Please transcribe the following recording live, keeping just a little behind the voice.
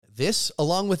This,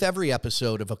 along with every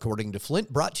episode of According to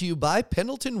Flint, brought to you by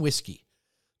Pendleton Whiskey.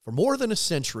 For more than a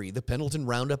century, the Pendleton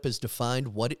Roundup has defined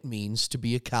what it means to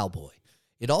be a cowboy.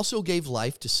 It also gave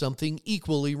life to something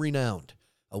equally renowned,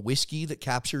 a whiskey that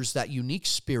captures that unique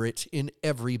spirit in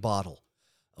every bottle.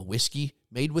 A whiskey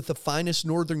made with the finest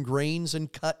northern grains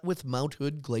and cut with Mount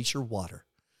Hood glacier water.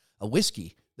 A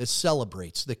whiskey that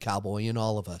celebrates the cowboy in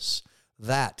all of us.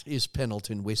 That is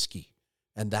Pendleton Whiskey,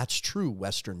 and that's true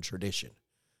Western tradition.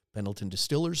 Pendleton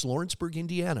Distillers, Lawrenceburg,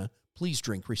 Indiana. Please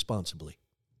drink responsibly.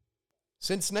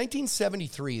 Since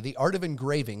 1973, the art of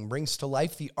engraving brings to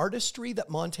life the artistry that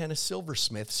Montana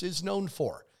Silversmiths is known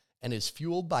for and is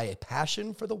fueled by a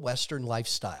passion for the Western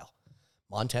lifestyle.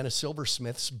 Montana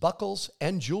Silversmiths buckles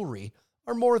and jewelry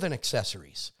are more than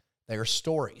accessories. They are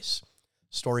stories.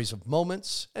 Stories of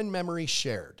moments and memories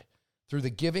shared through the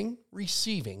giving,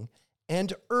 receiving,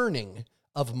 and earning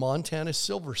of Montana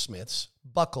Silversmiths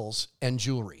buckles and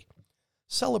jewelry.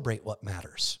 Celebrate what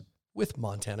matters with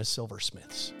Montana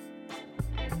Silversmiths.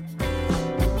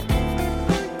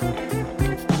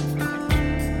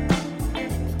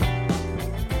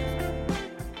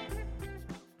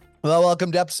 Well,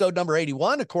 welcome to episode number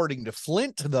 81, According to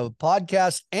Flint, the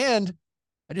podcast. And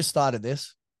I just thought of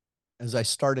this as I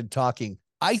started talking.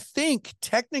 I think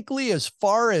technically, as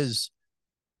far as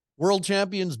world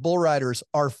champions, bull riders,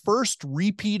 our first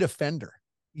repeat offender.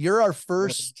 You're our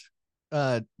first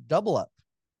double up.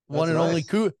 That's one and nice. Only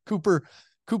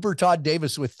Cooper Todd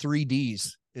Davis with 3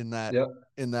 Ds in that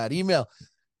in that email.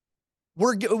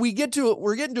 We're getting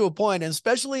to a point, and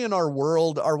especially in our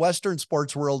world, our Western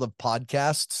sports world of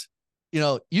podcasts,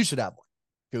 you should have one,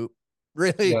 Coop.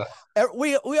 Really,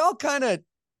 we all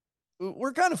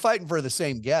we're kind of fighting for the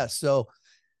same guest, so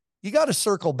you got to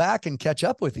circle back and catch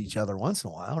up with each other once in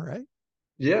a while, right?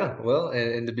 Yeah, well,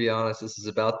 and to be honest, this is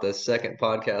about the second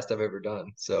podcast I've ever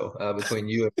done. So between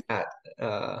you and Matt,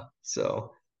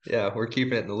 so yeah, we're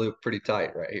keeping it in the loop pretty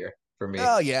tight right here for me.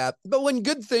 Oh yeah, but when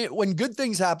good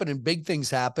things happen and big things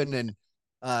happen, and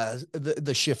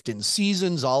the shift in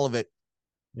seasons, all of it,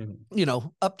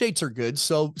 updates are good.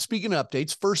 So speaking of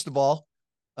updates, first of all,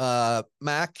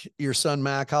 Mac, your son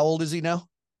Mac, how old is he now?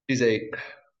 He's 8.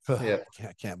 Yeah,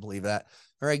 I can't believe that.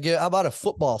 All right, how about a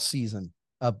football season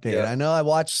update? Yeah. I know I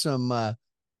watched some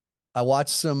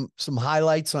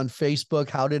highlights on Facebook.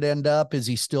 How did it end up? Is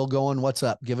he still going? What's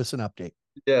up? Give us an update.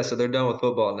 Yeah, so they're done with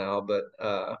football now, but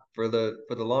for the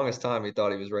longest time he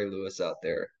thought he was Ray Lewis out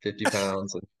there, 50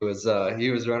 pounds, and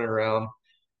he was running around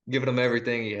giving them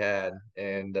everything he had.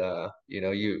 And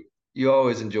you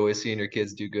always enjoy seeing your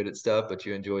kids do good at stuff, but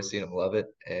you enjoy seeing them love it.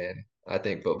 And I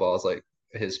think football is like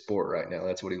his sport right now.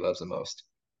 That's what he loves the most.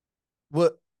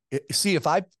 Well, see, if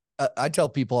I tell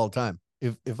people all the time,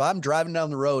 if I'm driving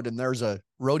down the road and there's a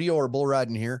rodeo or bull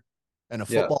riding here and a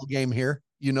football game here,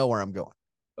 you know where I'm going.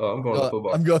 Oh, I'm going to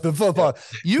football. I'm going to football.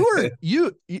 Yeah.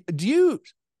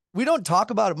 We don't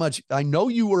talk about it much. I know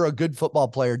you were a good football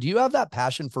player. Do you have that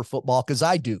passion for football? Because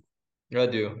I do. I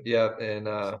do. Yeah. And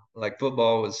like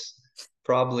football was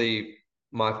probably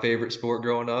my favorite sport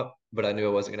growing up, but I knew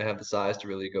I wasn't going to have the size to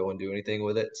really go and do anything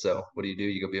with it. So what do?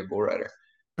 You go be a bull rider.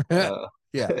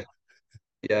 Yeah.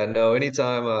 Yeah, no,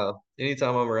 anytime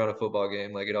I'm around a football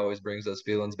game, like it always brings those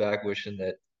feelings back, wishing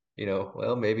that,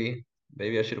 well, maybe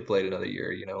I should have played another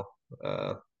year,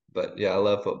 but yeah, I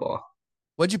love football.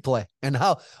 What'd you play and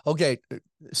how? Okay.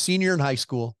 Senior in high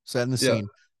school, setting the scene.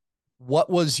 What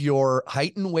was your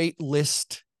height and weight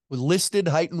listed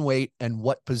height and weight, and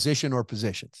what position or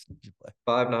positions did you play?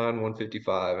 5'9",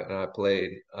 155. And I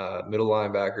played middle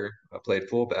linebacker. I played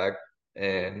fullback,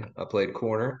 and I played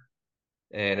corner.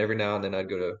 And every now and then I'd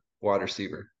go to wide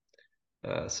receiver.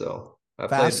 So I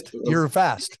fast. You're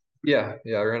fast. Yeah.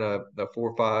 I ran a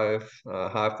 4.5,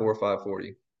 high 4.5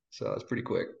 40. So that's pretty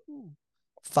quick.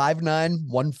 5'9",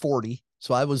 140.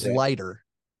 So I was lighter.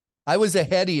 I was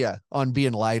ahead of you on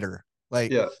being lighter.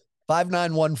 5'9",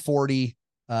 140,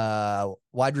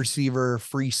 wide receiver,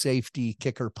 free safety,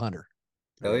 kicker, punter.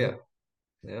 Oh yeah.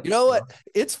 You know what?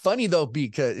 It's funny though,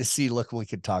 because look, we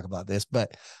could talk about this,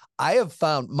 but I have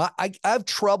found I have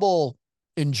trouble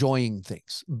enjoying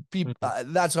things. People,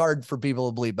 that's hard for people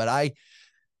to believe, but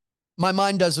my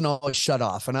mind doesn't always shut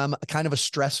off, and I'm kind of a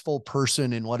stressful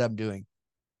person in what I'm doing.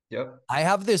 Yep. I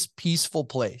have this peaceful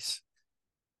place.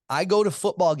 I go to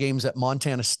football games at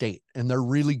Montana State, and they're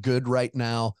really good right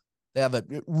now. They have a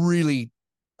really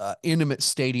intimate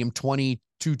stadium,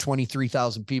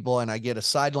 23,000 people, and I get a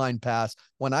sideline pass.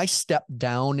 When I step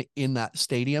down in that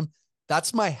stadium,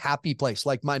 that's my happy place.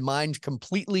 Like my mind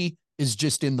completely is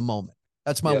just in the moment.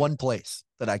 That's my one place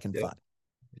that I can find.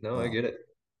 No, I get it.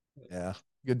 Yeah.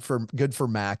 Good for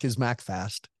Mac. Is Mac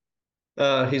fast?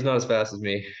 He's not as fast as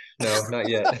me. No, not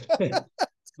yet.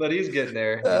 But he's getting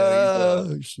there.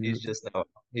 Oh He's shoot.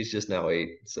 just now 8.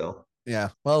 So Yeah.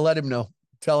 Well, let him know.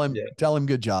 yeah, Tell him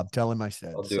good job. Tell him I I'll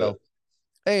said. do it. So,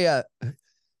 hey,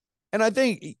 and I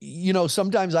think,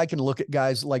 sometimes I can look at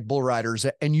guys like bull riders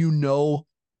and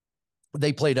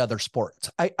they played other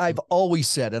sports. I've always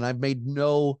said, and I've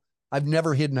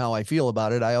never hidden how I feel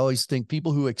about it. I always think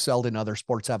people who excelled in other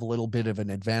sports have a little bit of an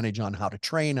advantage on how to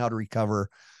train, how to recover,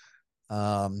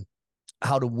 um,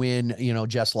 how to win.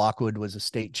 Jess Lockwood was a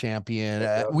state champion.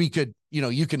 Yep. We could,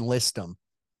 you can list them.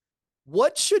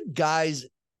 What should guys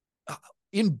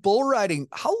in bull riding,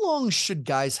 how long should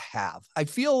guys have? I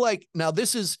feel like now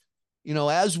this is,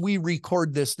 as we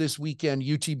record this weekend,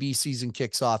 UTB season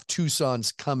kicks off.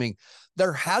 Tucson's coming.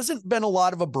 There hasn't been a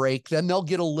lot of a break. Then they'll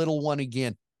get a little one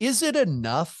again. Is it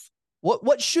enough?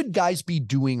 What should guys be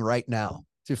doing right now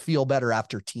to feel better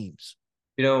after teams?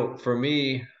 For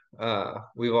me,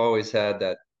 we've always had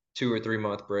that 2 or 3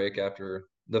 month break after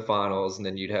the finals, and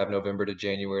then you'd have November to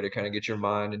January to kind of get your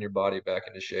mind and your body back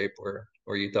into shape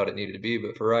where you thought it needed to be.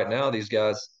 But for right now, these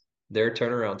guys, their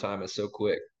turnaround time is so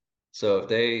quick. So if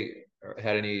they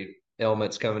had any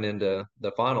ailments coming into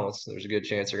the finals, there's a good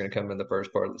chance they're going to come in the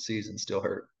first part of the season still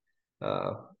hurt.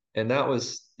 Uh, and that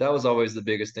was always the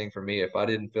biggest thing for me. If I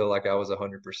didn't feel like I was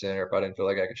 100%, or if I didn't feel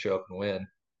like I could show up and win,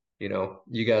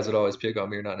 you guys would always pick on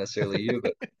me, or not necessarily you,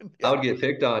 but I Yeah. would get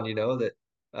picked on, that,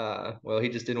 well, he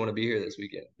just didn't want to be here this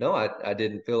weekend. No, I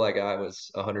didn't feel like I was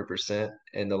 100%,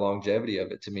 and the longevity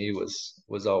of it to me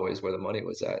was always where the money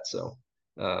was at. So,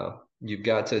 you've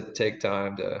got to take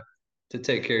time to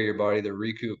take care of your body, the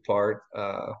recoup part,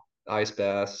 ice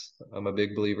baths. I'm a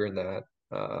big believer in that.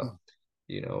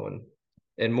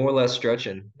 And more or less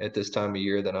stretching at this time of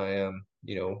year than I am,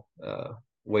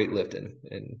 weightlifting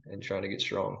and trying to get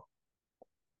strong.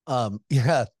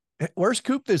 Yeah. Where's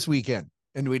Coop this weekend?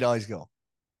 And we'd always go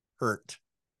hurt.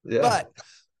 Yeah.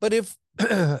 But if,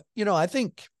 I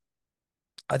think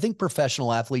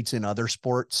professional athletes in other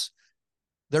sports,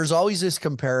 there's always this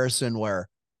comparison where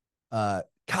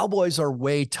cowboys are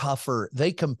way tougher.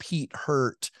 They compete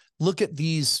hurt. Look at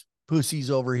these pussies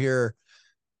over here.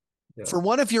 Yeah. For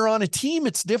one, if you're on a team,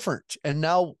 it's different. And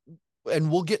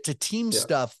we'll get to team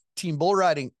stuff, team bull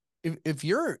riding. If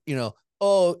you're,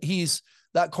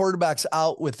 that quarterback's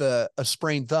out with a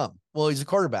sprained thumb. Well, he's a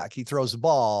quarterback. He throws the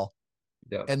ball.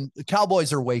 Yeah. And the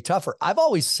Cowboys are way tougher. I've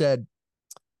always said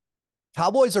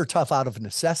Cowboys are tough out of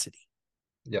necessity.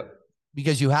 Yep.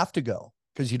 Because you have to go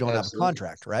because you don't have a Absolutely.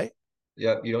 contract, right?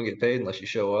 Yep. You don't get paid unless you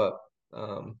show up.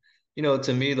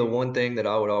 To me, the one thing that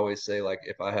I would always say, like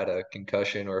if I had a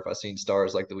concussion or if I seen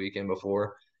stars like the weekend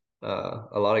before,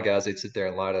 a lot of guys, they'd sit there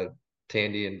and lie to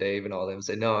Tandy and Dave and all them and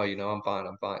say, no, I'm fine,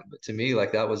 I'm fine. But to me,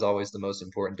 like that was always the most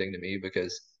important thing to me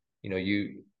because,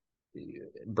 you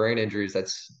brain injuries,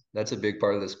 that's a big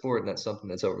part of the sport, and that's something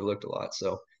that's overlooked a lot.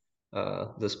 So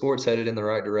the sport's headed in the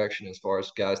right direction as far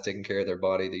as guys taking care of their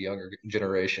body. The younger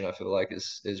generation, I feel like,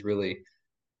 is really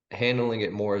handling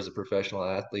it more as a professional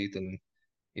athlete than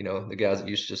the guys that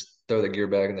used to just throw the gear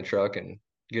bag in the truck and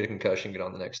get a concussion, get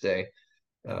on the next day.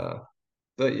 Yeah.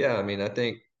 But yeah, I mean, I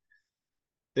think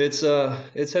it's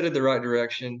headed the right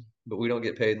direction, but we don't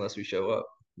get paid unless we show up.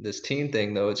 This team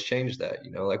thing though, it's changed that.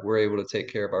 Like we're able to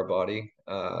take care of our body.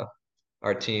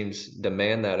 Our teams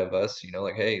demand that of us,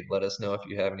 like, hey, let us know if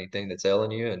you have anything that's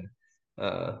ailing you. And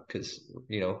because,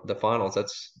 the finals,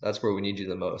 that's where we need you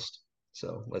the most.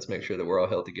 So let's make sure that we're all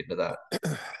healthy getting to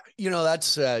that.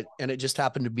 That's, and it just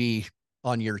happened to be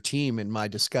on your team in my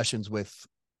discussions with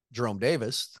Jerome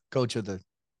Davis, coach of the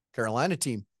Carolina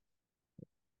team.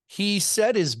 He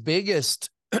said his biggest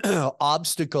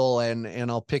obstacle,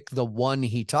 and I'll pick the one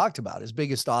he talked about, his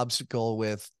biggest obstacle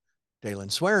with Dalen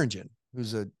Swearingen,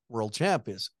 who's a world champ,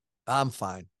 is I'm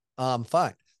fine. I'm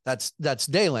fine. That's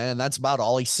Dalen. And that's about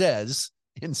all he says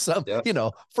in some, Yeah.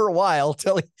 For a while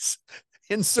till he's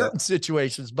in certain Yeah.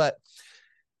 situations. But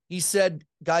he said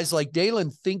guys like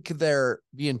Dalen think they're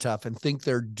being tough and think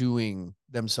they're doing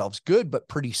themselves good, but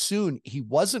pretty soon he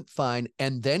wasn't fine.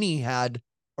 And then he had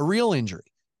a real injury.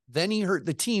 Then he hurt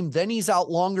the team. Then he's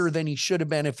out longer than he should have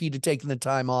been if he'd have taken the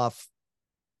time off.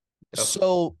 Yep.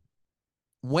 So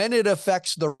when it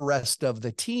affects the rest of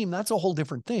the team, that's a whole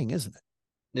different thing, isn't it?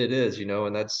 It is,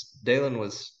 and that's Dalen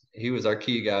he was our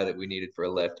key guy that we needed for a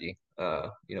lefty.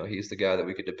 He's the guy that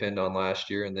we could depend on last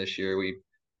year, and this year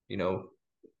you know,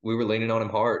 we were leaning on him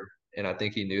hard, and I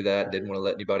think he knew that, didn't want to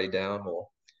let anybody down.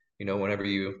 Well, whenever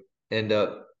you end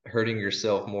up hurting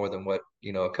yourself more than what,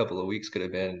 a couple of weeks could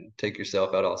have been, take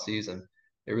yourself out all season,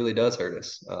 it really does hurt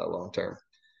us long term.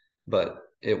 But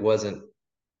it wasn't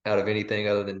out of anything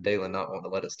other than Dalen not wanting to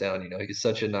let us down. He's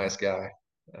such a nice guy.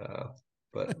 Uh,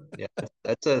 but yeah,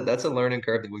 that's a learning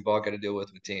curve that we've all got to deal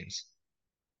with teams.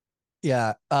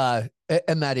 Yeah,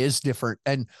 and that is different.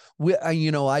 And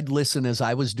I'd listen as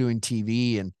I was doing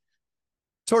TV, and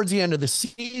towards the end of the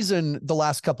season, the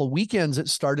last couple of weekends, it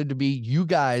started to be you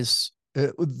guys.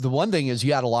 The one thing is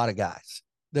you had a lot of guys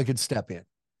that could step in,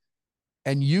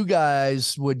 and you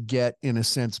guys would get, in a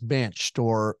sense, benched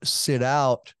or sit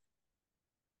out.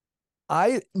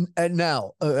 I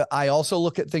also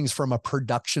look at things from a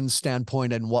production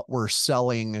standpoint and what we're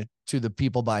selling to the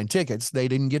people buying tickets. They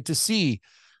didn't get to see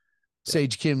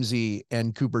Sage Kimzey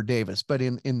and Cooper Davis, but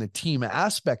in the team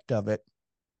aspect of it,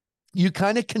 you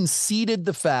kind of conceded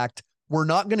the fact we're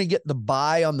not going to get the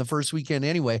buy on the first weekend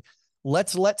anyway.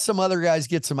 Let's let some other guys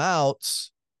get some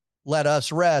outs. Let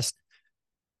us rest.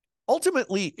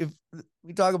 Ultimately, if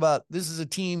we talk about this is a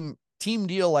team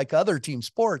deal like other team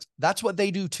sports, that's what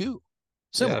they do too.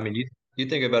 Yeah, I Similar. mean, you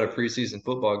think about a preseason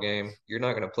football game, you're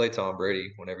not going to play Tom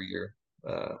Brady whenever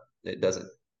it doesn't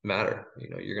matter.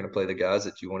 You're going to play the guys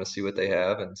that you want to see what they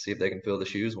have and see if they can fill the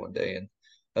shoes one day. And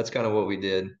that's kind of what we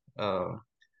did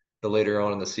the later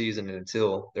on in the season. And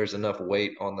until there's enough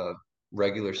weight on the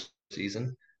regular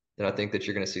season, then I think that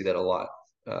you're going to see that a lot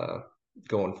uh,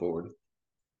 going forward.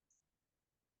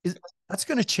 Is That's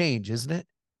going to change, isn't it?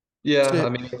 Yeah, I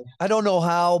mean, I don't know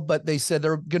how, but they said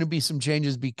there are going to be some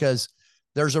changes because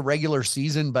there's a regular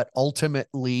season, but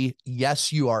ultimately,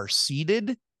 yes, you are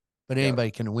seeded, but yeah,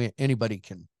 anybody can win. Anybody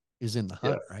is in the yeah.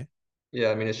 hunt, right? Yeah,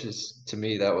 I mean, it's just to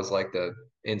me that was like the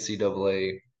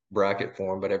NCAA bracket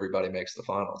form, but everybody makes the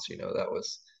finals.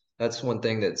 That's one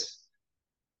thing that's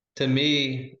to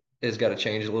me has got to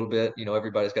change a little bit.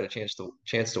 Everybody's got a chance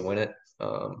to win it.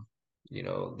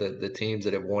 The teams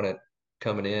that have won it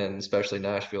coming in, especially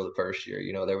Nashville the first year,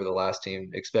 they were the last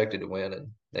team expected to win, and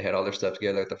they had all their stuff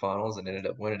together at the finals and ended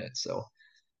up winning it. So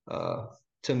uh,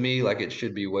 to me, like it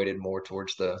should be weighted more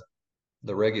towards the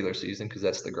regular season because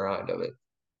that's the grind of it.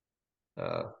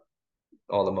 Uh,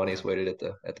 all the money's weighted at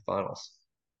the finals.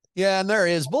 Yeah, and there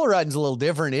is bull riding's a little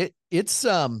different.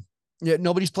 Yeah,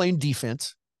 nobody's playing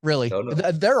defense really. No,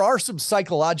 no. There are some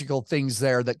psychological things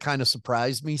there that kind of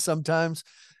surprise me sometimes,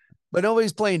 but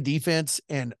nobody's playing defense.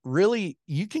 And really,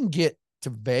 you can get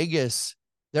to Vegas.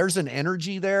 There's an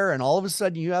energy there, and all of a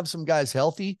sudden, you have some guys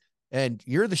healthy, and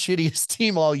you're the shittiest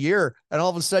team all year, and all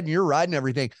of a sudden, you're riding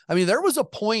everything. I mean, there was a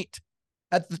point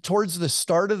towards the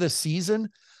start of the season.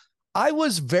 I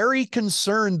was very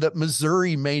concerned that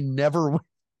Missouri may never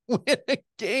win a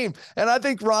game. And I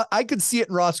think I could see it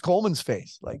in Ross Coleman's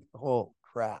face, like, oh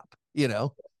crap.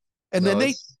 And then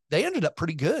No, they ended up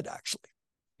pretty good, actually.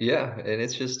 yeah, and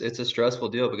it's a stressful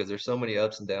deal because there's so many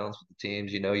ups and downs with the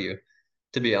teams.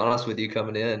 To be honest with you,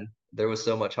 coming in, there was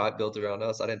so much hype built around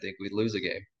us. I didn't think we'd lose a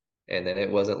game, and then it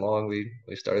wasn't long. We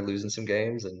started losing some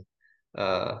games, and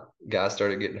guys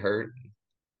started getting hurt.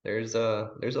 There's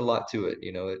a lot to it.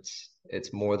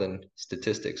 It's more than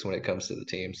statistics when it comes to the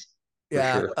teams, for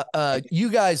Yeah. sure. You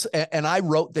guys, and I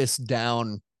wrote this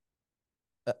down.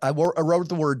 I wrote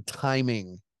the word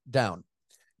timing down.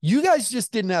 You guys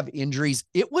just didn't have injuries.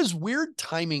 It was weird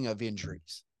timing of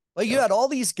injuries. Like you Yeah, had all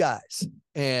these guys,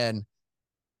 and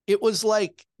it was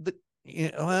like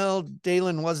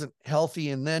Dalen wasn't healthy,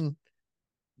 and then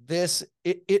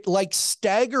it like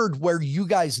staggered where you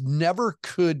guys never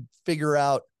could figure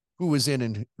out who was in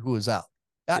and who was out.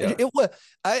 yeah. It was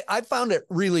I found it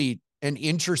really an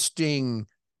interesting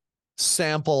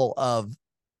sample of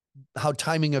how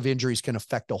timing of injuries can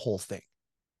affect a whole thing.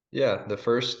 Yeah, the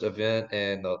first event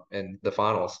and the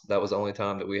finals, that was the only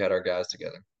time that we had our guys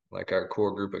together, like our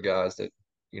core group of guys that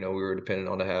we were dependent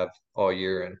on to have all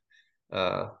year, and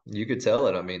you could tell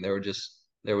it. I mean,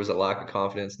 there was a lack of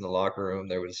confidence in the locker room.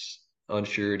 There was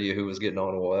unsurety of who was getting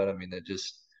on what. I mean,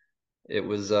 it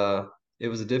was it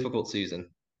was a difficult season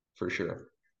for sure.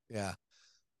 Yeah.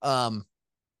 Um,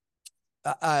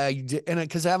 and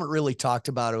because I haven't really talked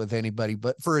about it with anybody,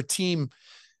 but for a team,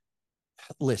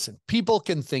 listen, people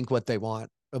can think what they want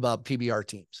about PBR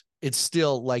teams. It's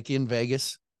still like in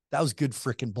Vegas, that was good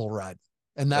freaking bull ride.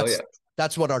 And Oh yeah,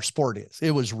 that's what our sport is.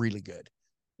 It was really good.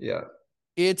 yeah,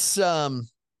 It's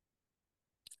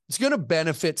it's going to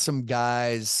benefit some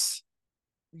guys,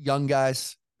 young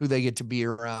guys who they get to be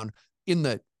around in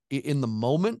the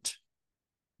moment.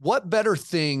 What better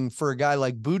thing for a guy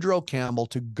like Boudreaux Campbell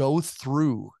to go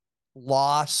through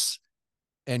loss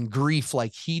and grief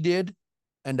like he did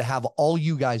and to have all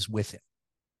you guys with him?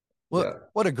 yeah.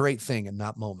 What a great thing in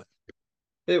that moment.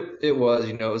 It was,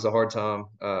 it was a hard time.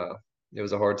 It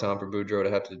was a hard time for Boudreaux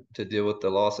to have to deal with the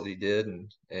loss that he did,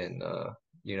 and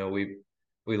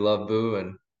we love Boo,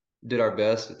 and did our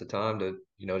best at the time to,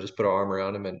 just put our arm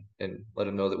around him and let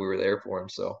him know that we were there for him.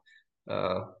 So,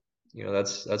 uh,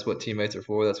 that's what teammates are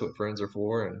for. That's what friends are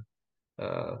for. And,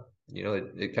 uh,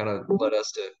 it kind of led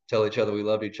us to tell each other we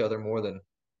loved each other more than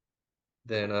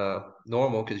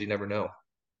normal, because you never know.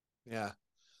 Yeah.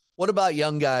 What about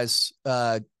young guys?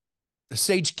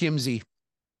 Sage Kimsey,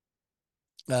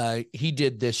 he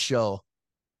did this show.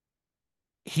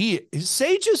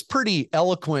 Sage is pretty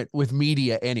eloquent with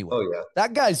media anyway. Oh yeah.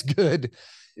 That guy's good.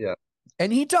 Yeah.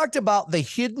 And he talked about the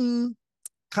hidden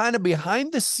kind of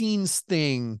behind the scenes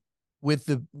thing with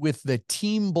the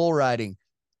team bull riding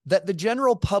that the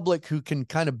general public who can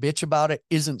kind of bitch about it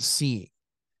isn't seeing.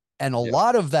 And a Yeah.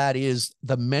 lot of that is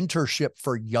the mentorship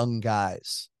for young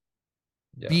guys.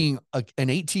 Yeah. Being an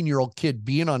 18-year-old kid,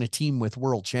 being on a team with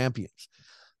world champions.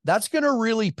 That's going to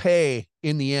really pay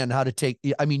in the end how to take.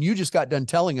 I mean, you just got done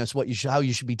telling us how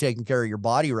you should be taking care of your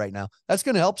body right now. That's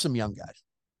going to help some young guys.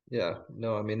 Yeah.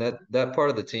 No, I mean, that part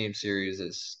of the team series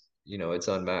is, it's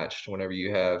unmatched whenever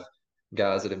you have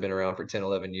guys that have been around for 10,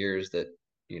 11 years that,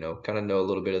 kind of know a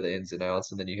little bit of the ins and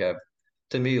outs. And then you have,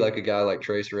 to me, like a guy like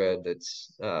Trace Red,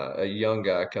 that's a young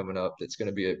guy coming up that's going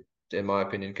to be in my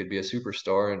opinion, could be a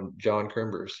superstar. And John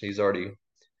Crimbers, he's already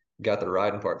got the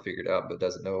riding part figured out, but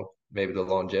doesn't know maybe the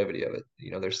longevity of it.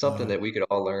 There's something that we could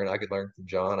all learn. I could learn from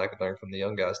John. I could learn from the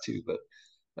young guys too. But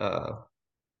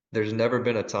there's never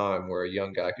been a time where a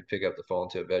young guy could pick up the phone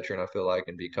to a veteran, I feel like,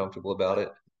 and be comfortable about it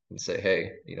and say,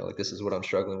 hey, like, this is what I'm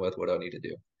struggling with. What do I need to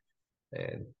do?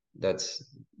 And that's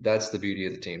the beauty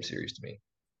of the team series to me.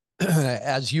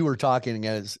 As you were talking,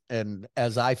 as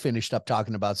I finished up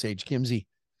talking about Sage Kimsey,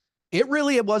 it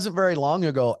wasn't very long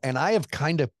ago, and I have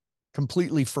kind of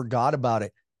completely forgot about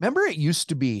it. Remember, it used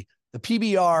to be the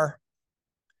PBR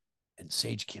and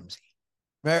Sage Kimsey,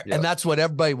 right? Yeah. And that's what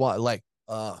everybody wanted. Like,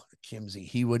 Kimsey,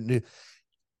 he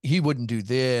wouldn't do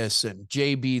this, and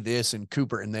JB this, and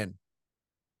Cooper, and then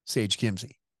Sage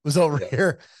Kimsey was over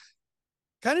here.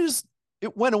 Kind of just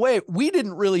it went away. We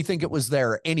didn't really think it was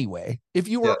there anyway. If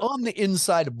you were on the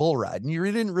inside of bull riding, you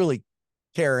didn't really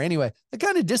care anyway. It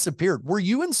kind of disappeared. Were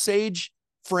you and Sage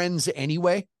friends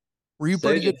anyway? Were you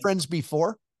pretty good friends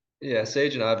before? Yeah,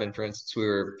 Sage and I have been friends since we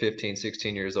were 15,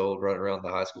 16 years old, running around the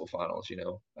high school finals,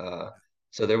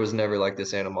 So there was never like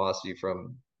this animosity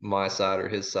from my side or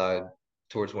his side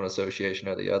towards one association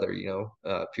or the other,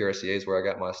 PRCA is where I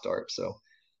got my start. So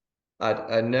I,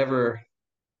 I never,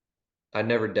 I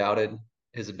never doubted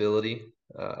his ability.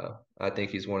 I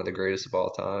think he's one of the greatest of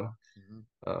all time,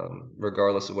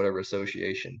 regardless of whatever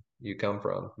association you come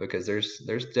from, because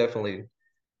there's definitely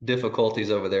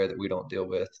difficulties over there that we don't deal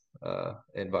with,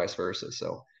 and vice versa.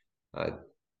 So I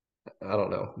I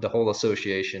don't know. The whole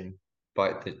association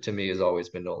fight to me has always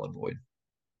been null and void.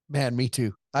 Man, me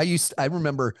too. I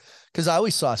remember because I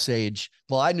always saw Sage.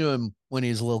 Well, I knew him when he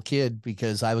was a little kid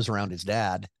because I was around his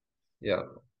dad. Yeah.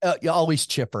 Always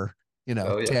chipper,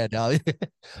 Oh yeah. Ted.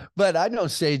 But I know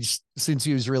Sage since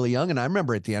he was really young. And I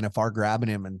remember at the NFR grabbing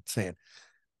him and saying,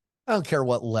 I don't care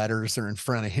what letters are in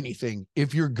front of anything.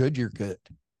 If you're good, you're good.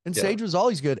 And Yeah. Sage was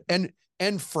always good. And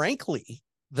frankly,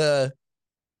 it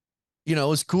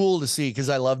was cool to see because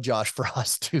I love Josh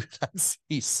Frost too.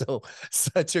 He's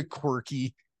such a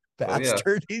quirky Oh yeah.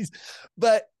 bastard.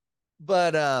 But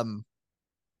but um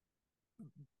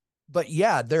but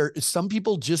yeah, some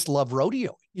people just love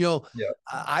rodeo. Yeah.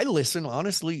 I listen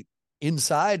honestly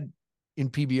inside in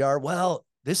PBR. Well,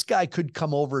 this guy could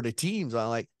come over to teams. I'm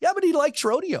like, yeah, but he likes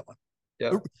rodeo.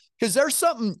 Yeah. Because there's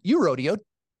something you rodeoed.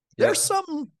 There's Yeah.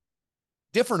 something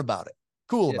different about it,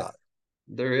 cool Yeah. about it.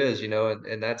 There is,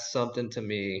 and that's something to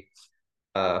me,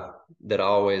 that I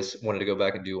always wanted to go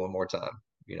back and do one more time.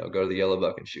 Go to the yellow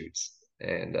buck and shoots.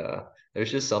 And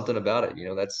there's just something about it.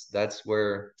 That's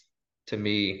where, to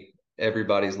me,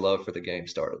 everybody's love for the game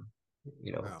started.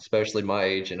 Wow. Especially my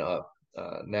age and up.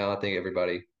 Now I think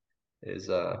everybody is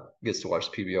gets to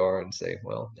watch PBR and say,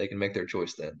 well, they can make their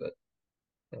choice then. But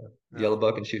yellow Wow.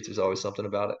 buck and shoots, there's always something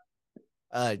about it.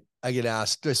 I get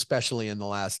asked, especially in the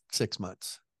last 6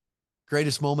 months,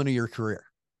 greatest moment of your career.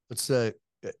 I said,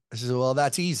 well,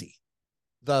 that's easy.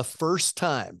 The first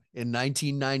time in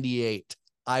 1998,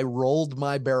 I rolled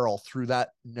my barrel through that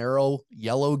narrow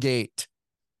yellow gate.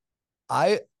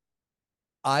 I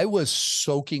I was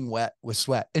soaking wet with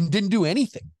sweat and didn't do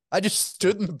anything. I just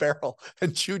stood in the barrel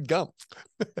and chewed gum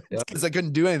Yeah. because I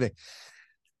couldn't do anything.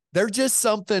 There's just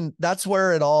something that's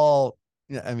where it all,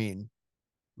 I mean,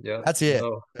 Yeah. that's it.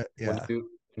 No. When Yeah.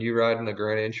 you ride in a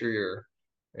Grand Entry, or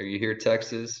you hear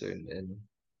Texas, and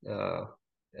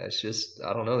it's just,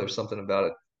 I don't know, there's something about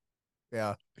it.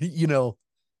 Yeah.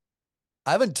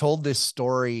 I haven't told this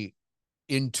story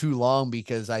in too long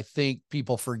because I think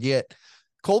people forget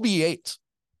Colby Yates.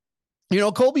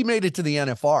 Colby made it to the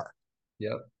NFR.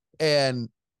 Yep. And,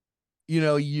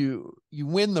 you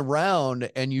win the round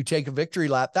and you take a victory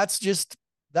lap. That's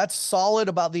solid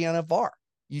about the NFR.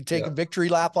 You take a victory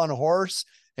lap on a horse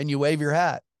and you wave your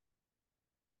hat.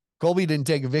 Colby didn't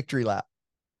take a victory lap.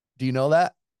 Do you know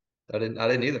that? I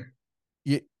didn't either.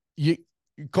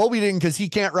 Colby didn't because he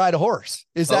can't ride a horse.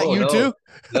 Is that you no. too?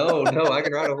 No, I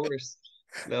can ride a horse.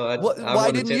 No, I why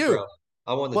won the didn't 10th you? round.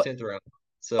 I won the 10th round.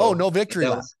 So no victory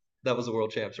lap. That was the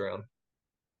world champs round.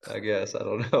 I guess. I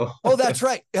don't know. Oh, that's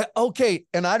right. Okay.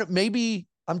 And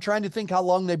I'm trying to think how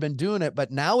long they've been doing it, but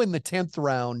now in the 10th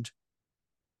round,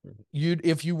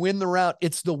 if you win the round,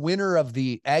 it's the winner of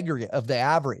the aggregate of the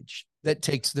average that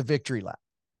takes the victory lap.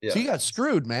 Yeah. So you got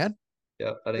screwed, man.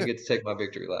 Yeah. I didn't get to take my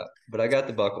victory lap, but I got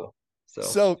the buckle.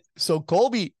 So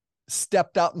Colby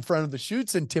stepped out in front of the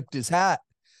chutes and tipped his hat.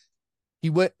 He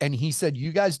went and he said,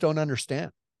 "You guys don't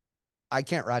understand. I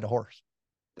can't ride a horse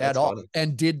at all,"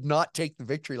 and did not take the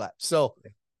victory lap. So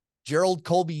Gerald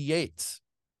Colby Yates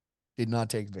did not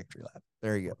take the victory lap.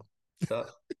 There you go.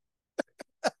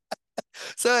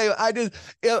 So anyway,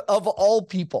 of all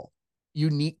people,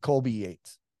 unique Colby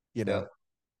Yates, Yeah.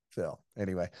 So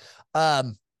anyway,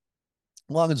 as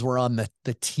long as we're on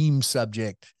the team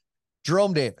subject,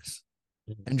 Jerome Davis.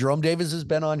 And Jerome Davis has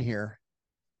been on here.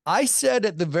 I said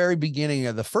at the very beginning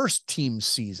of the first team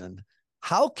season,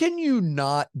 how can you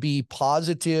not be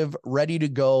positive, ready to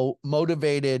go,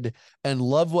 motivated, and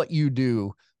love what you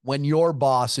do when your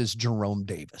boss is Jerome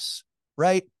Davis,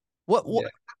 right? What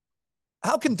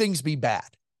how can things be bad?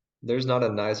 There's not a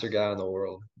nicer guy in the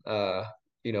world.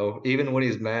 Even when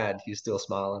he's mad, he's still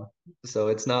smiling. So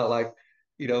it's not like,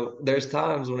 there's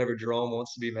times whenever Jerome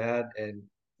wants to be mad and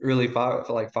really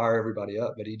fire everybody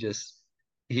up, but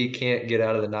he can't get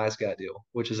out of the nice guy deal,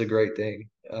 which is a great thing.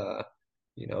 And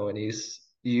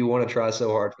you want to try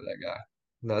so hard for that guy.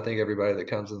 And I think everybody that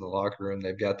comes in the locker room,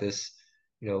 they've got this,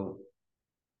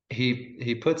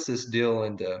 he puts this deal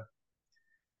into,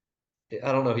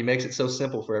 I don't know, he makes it so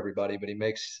simple for everybody, but he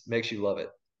makes you love it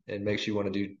and makes you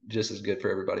want to do just as good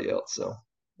for everybody else. So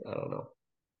I don't know.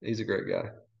 He's a great guy.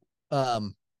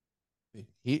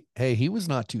 He was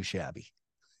not too shabby.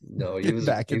 No, he was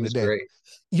back in the day. Great.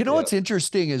 What's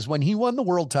interesting is when he won the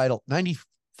world title,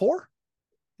 94.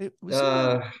 It was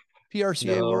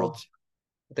PRCA World.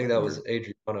 I think that was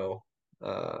Adriano.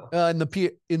 In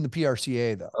the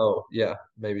PRCA though. Oh yeah,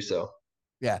 maybe so.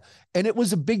 Yeah, and it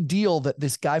was a big deal that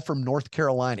this guy from North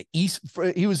Carolina, he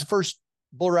was the first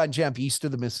bull riding champ east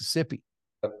of the Mississippi.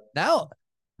 Yep. Now,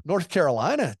 North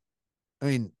Carolina, I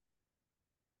mean,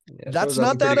 that's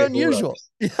not that unusual.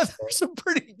 Yeah, there's some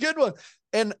pretty good ones.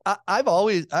 And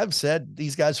I've said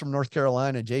these guys from North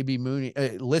Carolina, JB Mooney,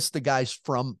 list the guys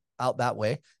from out that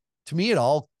way. To me, it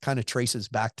all kind of traces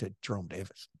back to Jerome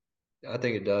Davis. I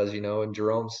think it does, and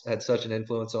Jerome's had such an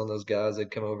influence on those guys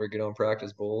that come over, get on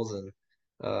practice bulls. And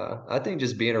I think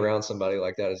just being around somebody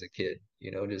like that as a kid,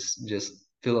 just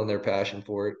feeling their passion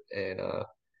for it. And,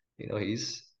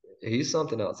 he's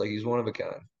something else. Like he's one of a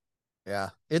kind. Yeah.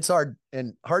 It's hard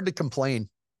to complain.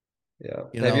 Yeah.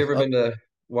 Have you ever been to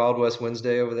Wild West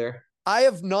Wednesday over there? I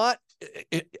have not.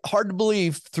 Hard to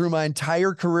believe through my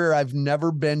entire career, I've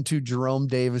never been to Jerome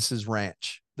Davis's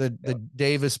ranch, the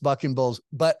Davis Bucking Bulls,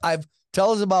 but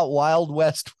tell us about Wild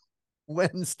West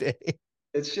Wednesday.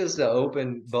 It's just an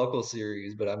open buckle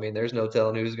series, but I mean, there's no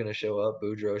telling who's going to show up.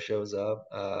 Boudreaux shows up.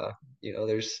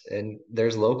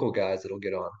 There's local guys that'll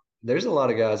get on. There's a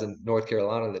lot of guys in North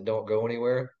Carolina that don't go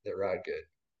anywhere that ride good.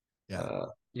 Yeah.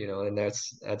 And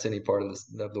that's any part of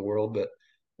the world, but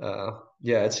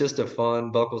it's just a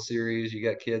fun buckle series. You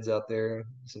got kids out there,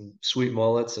 some sweet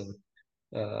mullets, and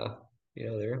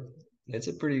it's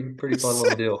a pretty fun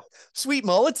little deal. Sweet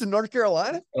mullets in North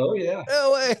Carolina? Oh yeah.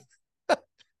 No way.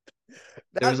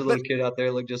 There was a little kid out there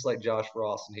looked just like Josh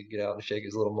Frost, and he'd get out and shake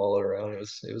his little mullet around.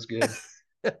 It was good.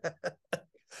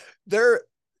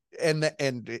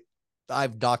 And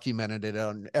I've documented it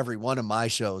on every one of my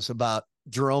shows about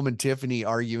Jerome and Tiffany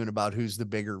arguing about who's the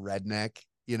bigger redneck,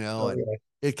 and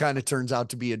it kind of turns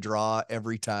out to be a draw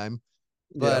every time.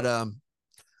 But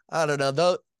I don't know,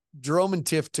 though. Jerome and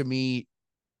Tiff, to me,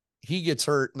 he gets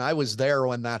hurt, and I was there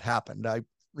when that happened. I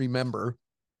remember.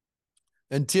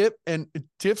 And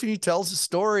Tiffany tells a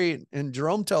story, and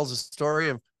Jerome tells a story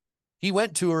of he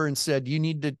went to her and said, you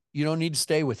don't need to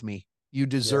stay with me. You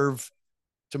deserve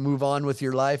to move on with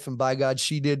your life. And by God,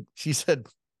 she did. She said,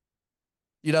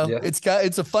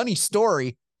 it's a funny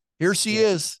story. Here she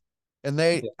is. And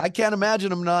I can't imagine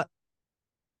them not.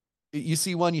 You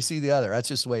see one, you see the other. That's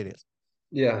just the way it is.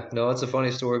 Yeah, no, it's a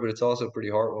funny story, but it's also pretty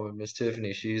heartwarming. Miss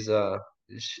Tiffany, she's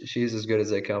as good as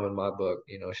they come in my book.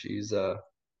 She's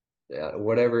yeah,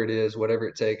 whatever it is, whatever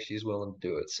it takes, she's willing to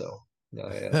do it. So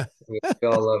we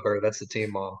all love her. That's the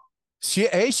team mom.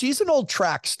 She's an old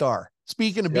track star.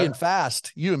 Speaking of being Yeah,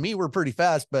 fast, you and me were pretty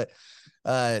fast, but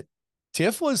uh,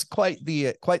 Tiff was quite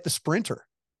the sprinter.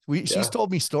 She's yeah.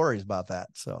 told me stories about that.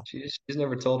 So She's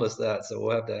never told us that, so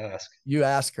we'll have to ask. you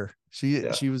ask her. She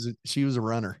Yeah, she was she was a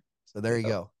runner. So there you yeah.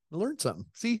 go. I learned something.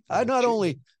 See, I Well, not shoot.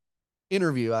 only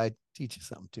interview, I teach you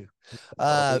something too. Oh,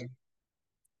 Uh, thank you.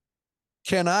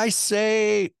 can I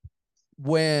say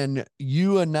when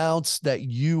you announced that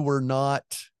you were not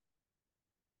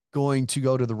going to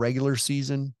go to the regular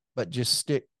season, but just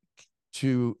stick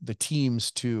to the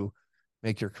teams to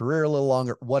make your career a little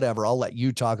longer, whatever. I'll let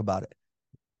you talk about it.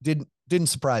 Didn't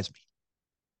surprise me.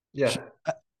 Yeah.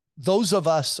 Those of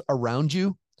us around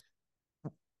you,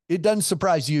 it doesn't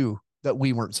surprise you that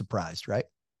we weren't surprised, right?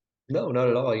 No, not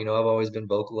at all. I've always been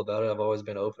vocal about it. I've always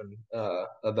been open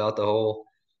about the whole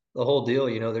deal.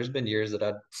 There's been years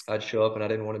that I'd show up and I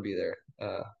didn't want to be there.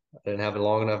 I didn't have a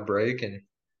long enough break, and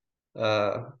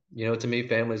to me,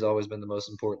 family's always been the most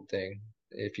important thing.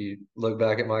 If you look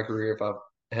back at my career, if I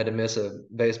had to miss a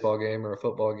baseball game or a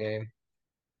football game,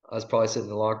 I was probably sitting in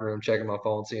the locker room checking my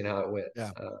phone, seeing how it went.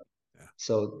 Yeah. Uh, Yeah.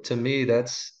 so to me,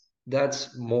 that's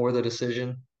more the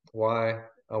decision why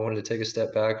I wanted to take a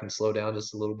step back and slow down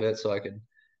just a little bit so I could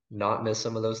not miss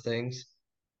some of those things.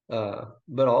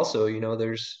 But also,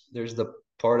 there's the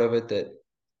part of it that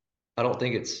I don't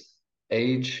think it's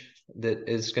age that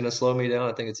is going to slow me down.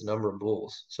 I think it's the number of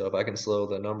bulls. So if I can slow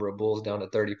the number of bulls down to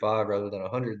 35 rather than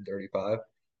 135,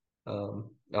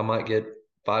 I might get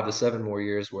 5 to 7 more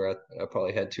years where I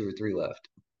probably had 2 or 3 left.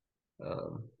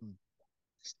 Um,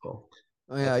 so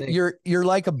Oh, I yeah, think, you're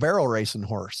like a barrel racing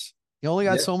horse. You only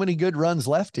got yeah, so many good runs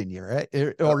left in you, right?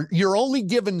 yeah, Or you're only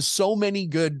given so many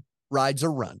good rides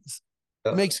or runs. It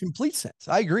yeah. makes complete sense.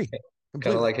 I agree Kind of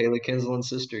completely. like Haley Kinslin's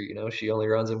sister. She only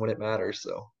runs in when it matters.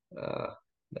 So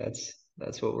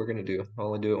that's what we're gonna do.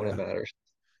 Only do it when it Yeah. matters.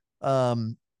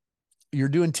 Um, you're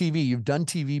doing TV. You've done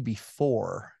TV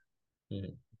before,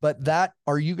 Mhm. but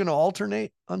are you going to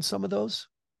alternate on some of those?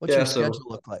 What's Yeah, your so schedule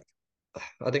look like?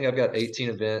 I think I've got 18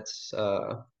 events,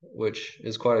 which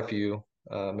is quite a few.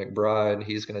 McBride,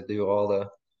 he's going to do all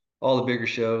the bigger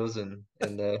shows and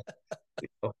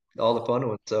all the fun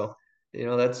ones. So,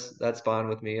 that's fine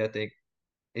with me. I think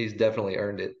he's definitely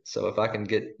earned it. So if I can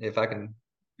get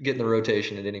in the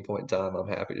rotation at any point in time, I'm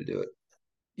happy to do it.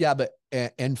 Yeah, but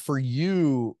and for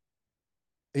you,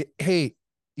 hey,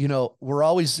 we're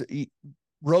always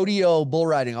rodeo bull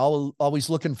riding, always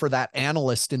looking for that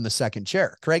analyst in the second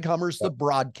chair. Craig Hummer's Yeah, the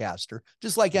broadcaster,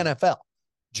 just like yeah, NFL.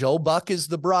 Joe Buck is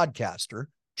the broadcaster.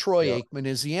 Troy yeah. Aikman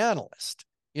is the analyst.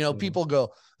 Mhm. People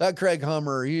go, that Craig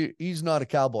Hummer, he's not a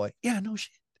cowboy. Yeah, no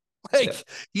shit. Yeah. Like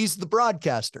he's the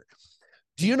broadcaster.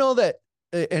 Do you know that?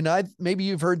 And maybe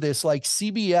you've heard this, like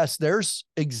CBS, there's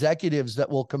executives that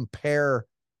will compare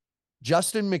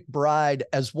Justin McBride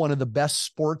as one of the best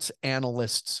sports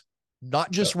analysts, not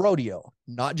Yeah. just rodeo,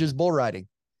 not just bull riding,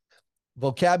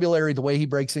 vocabulary, the way he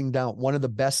breaks things down, one of the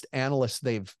best analysts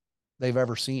they've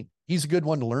ever seen. He's a good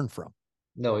one to learn from.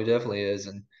 No, he definitely is,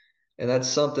 and that's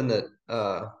something that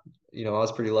I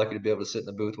was pretty lucky to be able to sit in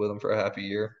the booth with him for a half a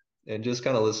year and just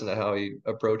kind of listen to how he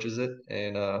approaches it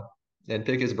and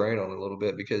pick his brain on it a little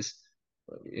bit because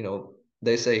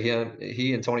they say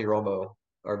he and Tony Romo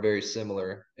are very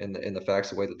similar in the facts,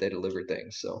 the way that they deliver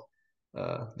things. So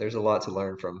there's a lot to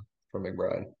learn from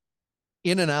McBride.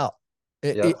 In and out.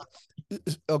 Yeah,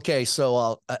 Okay,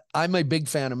 so I'm a big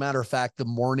fan. As a matter of fact,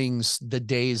 the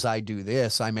days I do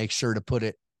this, I make sure to put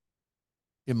it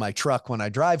in my truck when I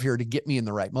drive here to get me in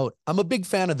the right mode. I'm a big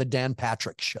fan of the Dan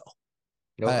Patrick Show.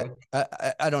 I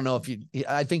okay, I don't know if you.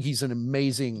 I think he's an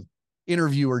amazing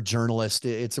interviewer, journalist.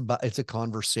 It's a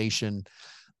conversation.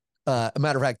 A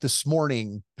matter of fact, this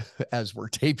morning, as we're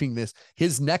taping this,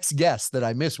 his next guest that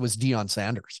I missed was Deion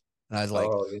Sanders, and I was like,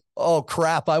 oh "Oh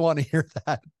crap, I want to hear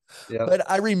that." yeah, But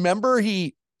I remember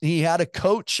he had a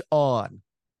coach on,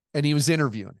 and he was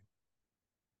interviewing,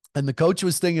 and the coach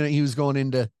was thinking that he was going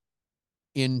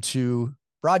into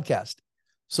broadcast.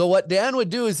 So what Dan would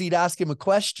do is he'd ask him a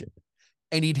question,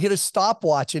 and he'd hit a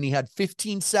stopwatch, and he had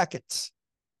 15 seconds.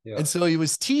 yeah, And so he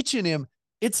was teaching him,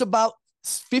 it's about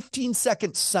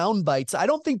 15-second sound bites. I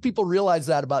don't think people realize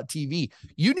that about TV.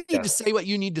 You need yeah. to say what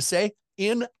you need to say,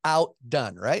 in, out,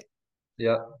 done, right?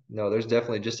 Yeah, no, there's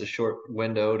definitely just a short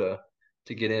window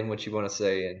to get in what you want to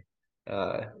say, and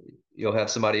uh, you'll have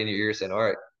somebody in your ear saying, "All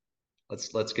right,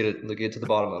 let's get to the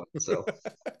bottom of it." So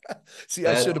See,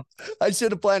 I should that have I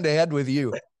should have planned ahead with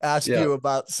you. ask Yeah. you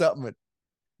about something.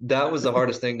 That was the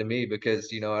hardest thing to me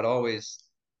because, I'd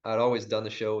always done the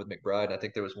show with McBride. I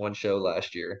think there was one show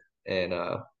last year and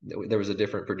there was a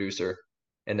different producer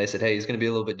and they said, "Hey, he's going to be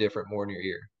a little bit different more in your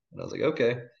ear." And I was like,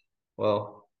 "Okay."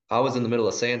 Well, I was in the middle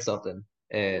of saying something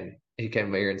and he came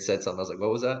in my ear and said something. I was like,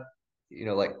 "What was that?"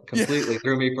 Like Yeah. completely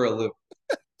threw me for a loop.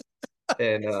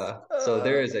 And so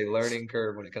there Uh, is a learning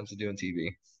curve when it comes to doing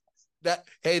TV. that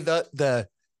hey, the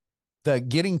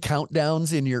getting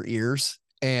countdowns in your ears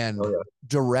Oh and yeah.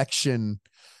 direction.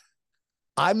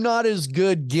 I'm not as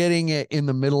good getting it in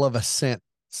the middle of a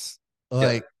sentence. Yeah.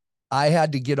 Like I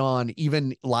had to get on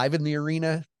even live in the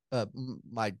arena,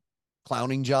 my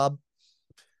clowning job.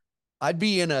 I'd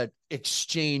be in a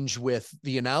exchange with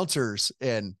the announcers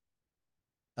and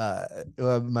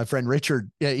my friend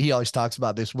Richard, he always talks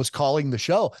about this, was calling the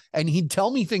show and he'd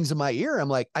tell me things in my ear. I'm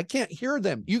like, I can't hear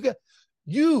them.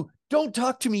 You don't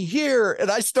talk to me here. And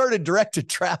I started directed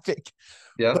traffic,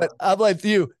 Yeah. but I'm like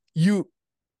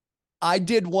I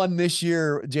did one this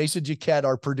year. Jason Jaquette,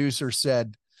 our producer,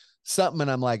 said something,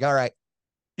 and I'm like, all right.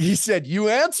 He said, you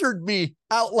answered me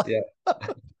out loud. Yeah.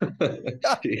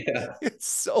 Yeah. It's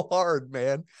so hard,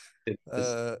 man. It is.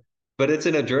 Uh, But it's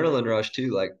an adrenaline rush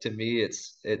too. Like to me,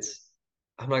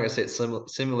 I'm not gonna say it's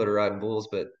similar to riding bulls,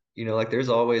 but like there's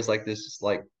always like this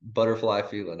like butterfly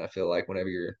feeling. I feel like whenever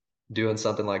you're doing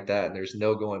something like that, and there's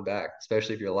no going back,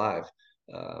 especially if you're live.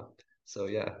 Uh, so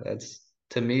yeah, that's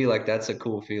to me like that's a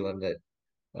cool feeling that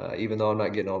even though I'm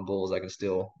not getting on bulls, I can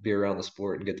still be around the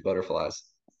sport and get the butterflies.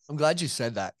 I'm glad you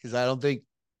said that because I don't think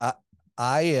I,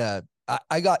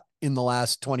 I got in the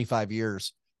last 25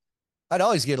 years. I'd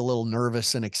always get a little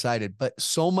nervous and excited, but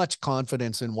so much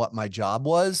confidence in what my job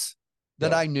was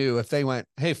that Yeah, I knew if they went,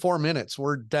 hey, 4 minutes,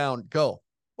 we're down, go,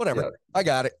 whatever. yeah, I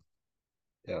got it.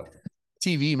 yeah,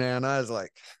 TV, man. I was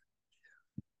like,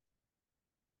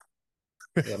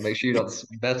 yeah. Make sure you don't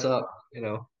mess up. I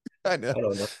know. I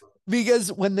don't know.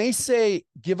 Because when they say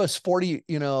give us 40,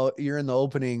 you're in the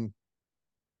opening,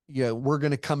 we're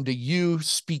going to come to you,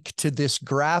 speak to this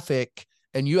graphic,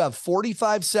 and you have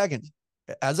 45 seconds.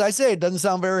 As I say, it doesn't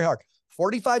sound very hard.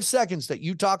 45 seconds that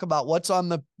you talk about what's on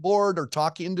the board or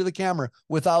talk into the camera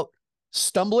without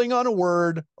stumbling on a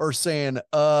word or saying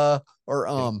or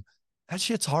Yeah, that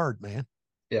shit's hard, man.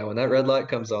 yeah. When that red light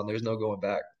comes on, there's no going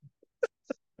back.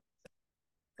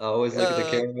 I always look at the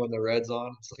Uh camera when the red's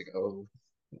on. It's like, oh,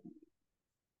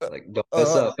 like don't mess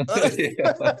uh, up.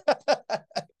 Yeah,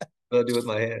 what I do with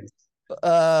my hands.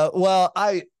 well,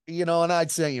 and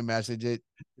I'd send you a message.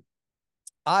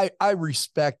 I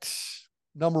respect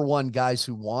number one, guys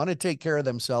who want to take care of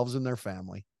themselves and their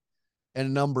family.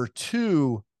 And number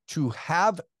two, to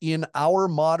have in our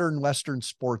modern Western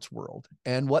sports world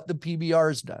and what the PBR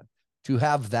has done, to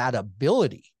have that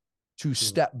ability to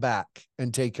step back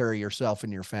and take care of yourself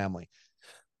and your family.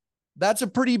 That's a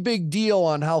pretty big deal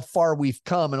on how far we've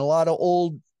come. And a lot of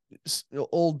old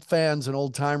fans and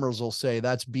old timers will say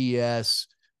that's BS.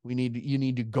 You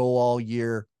need to go all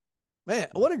year. Man,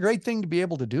 what a great thing to be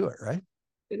able to do it, right?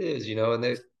 It is,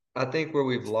 and I think where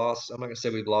we've lost, I'm not gonna say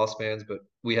we've lost fans, but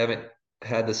we haven't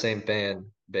had the same fan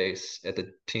base at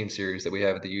the team series that we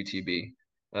have at the UTB.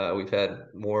 We've had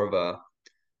more of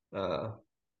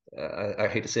I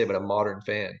hate to say it, but a modern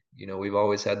fan. We've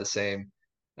always had the same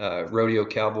rodeo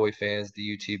cowboy fans,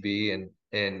 the UTB,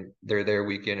 and they're there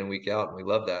week in and week out, and we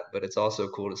love that. But it's also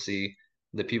cool to see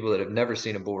the people that have never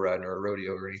seen a bull riding or a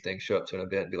rodeo or anything show up to an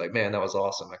event and be like, "Man, that was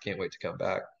awesome! I can't wait to come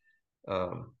back."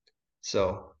 Um,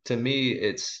 so to me,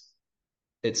 it's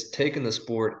taking the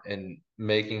sport and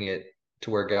making it to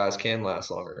where guys can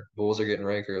last longer. Bulls are getting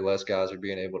ranker, less guys are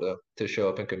being able to show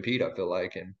up and compete. I feel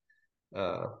like, and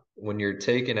when you're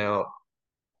taking out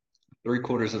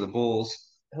three-quarters of the bulls,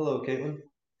 hello, Caitlin,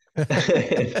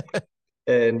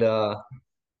 and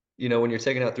when you're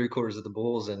taking out three-quarters of the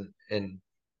bulls and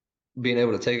being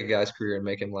able to take a guy's career and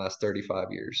make him last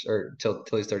 35 years or till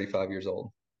he's 35 years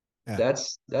old, Yeah.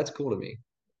 that's cool to me.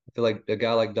 I feel like a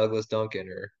guy like Douglas Duncan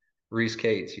or Reese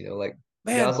Cates, like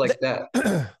Man, guys like that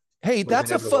hey, would have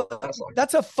been able to last longer.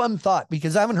 that's a fun thought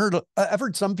because I've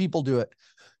heard some people do it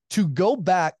to go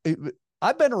back.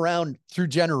 I've been around through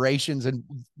generations and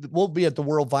we'll be at the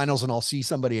world finals and I'll see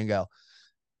somebody and go,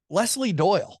 Leslie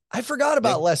Doyle. I forgot Yeah,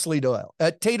 about Leslie Doyle.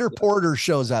 Tater Porter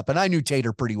shows up and I knew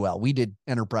Tater pretty well. We did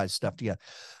enterprise stuff together,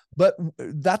 but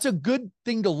that's a good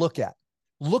thing to look at.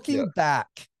 yeah, Looking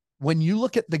back, when you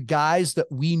look at the guys that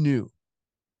we knew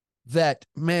that,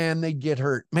 man, they'd get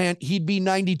hurt, man, he'd be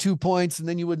 92 points and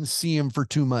then you wouldn't see him for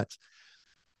 2 months.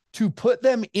 To put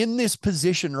them in this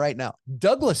position right now,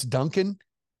 Douglas Duncan,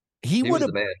 he he would was have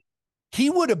the man. he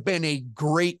would have been a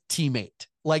great teammate,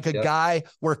 like a Yeah, guy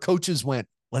where coaches went,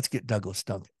 let's get Douglas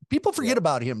Duncan. People Yeah. forget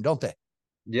about him, don't they?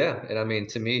 Yeah. And I mean,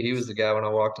 to me, he was the guy when I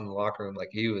walked in the locker room, like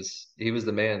he was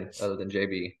the man other than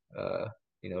JB.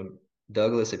 You know,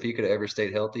 Douglas, if he could have ever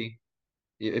stayed healthy,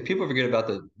 if people forget about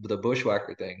the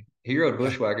bushwhacker thing, he rode Yeah.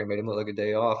 bushwhacker, made him look like a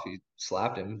day off. He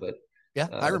slapped him, but Yeah,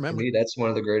 I to remember. me, that's one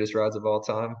of the greatest rides of all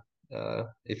time.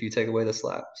 If you take away the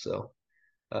slap, so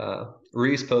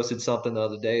Reese posted something the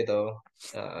other day though.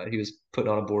 He was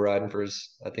putting on a bull riding for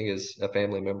his, I think, his a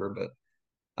family member, but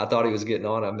I thought he was getting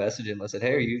on. I messaged him. I said,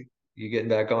 "Hey, are you getting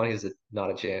back on?" He said, "Not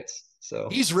a chance." So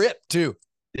He's ripped too.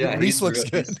 yeah, Reese looks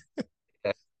good.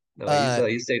 yeah, no, Uh,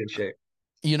 he's stayed in shape.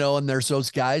 and there's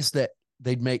those guys that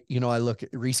they'd make, I look at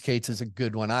Reese Cates as a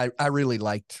good one. I really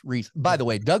liked Reese. By the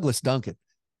way, Douglas Duncan,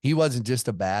 he wasn't just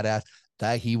a badass.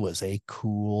 He was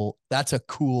that's a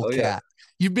cool Oh yeah, cat.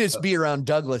 You just be around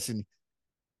Douglas and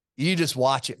you just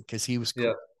watch him because he was yeah,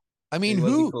 cool. I mean, he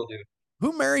was a cool dude.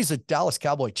 who marries a Dallas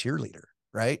Cowboy cheerleader,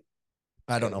 right?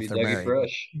 I Got don't to know if be they're Dougie married, but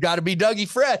Fresh. got to be Dougie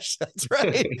Fresh. That's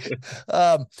right.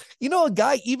 A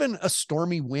guy, even a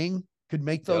Stormy Wing could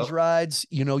make those Yep. rides.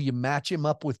 You match him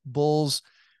up with bulls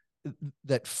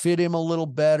that fit him a little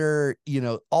better,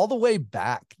 all the way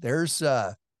back. There's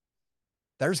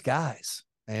guys,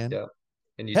 man. Yeah.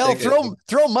 And you Hell, take it,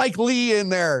 throw Mike Lee in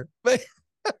there. you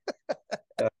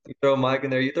throw Mike in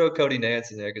there, you throw Cody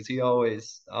Nance in there because I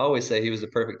always say he was the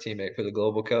perfect teammate for the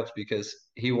Global Cups because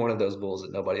he wanted those bulls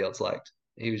that nobody else liked.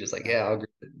 He was just like, Yeah. yeah, I'll agree.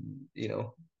 You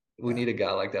know, we Yeah. need a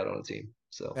guy like that on the team.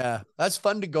 So Yeah. That's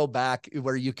fun to go back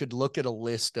where you could look at a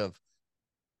list of,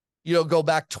 go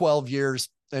back 12 years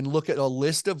and look at a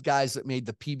list of guys that made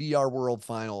the PBR World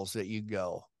Finals that you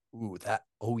go, ooh,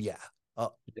 oh yeah.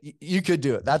 You could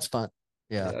do it. That's fun.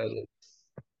 Yeah. yeah,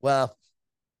 Well,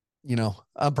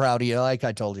 I'm proud of you. Like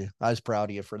I told you, I was proud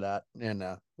of you for that. And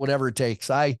whatever it takes.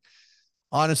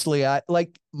 Honestly, I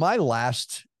like my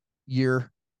last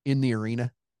year in the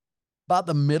arena, about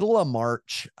the middle of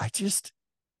March. I think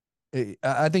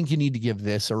you need to give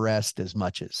this a rest as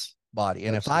much as body.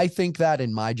 And if I absolutely. think that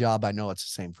in my job, I know it's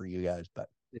the same for you guys, but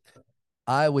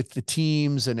with the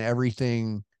teams and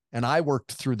everything, and I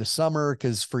worked through the summer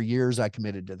because for years I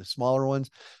committed to the smaller ones.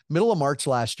 Middle of March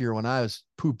last year, when I was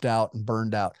pooped out and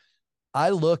burned out, I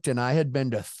looked and I had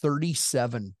been to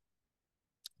 37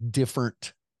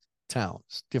 different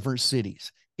towns, different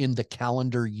cities in the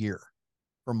calendar year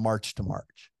from March to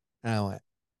March. And I went,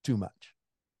 too much.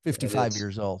 That 55 is.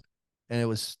 years old. And it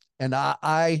was, and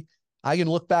I can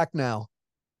look back now.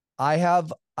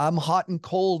 I'm hot and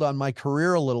cold on my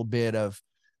career a little bit of,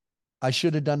 I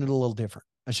should have done it a little different.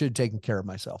 I should have taken care of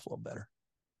myself a little better.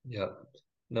 Yeah.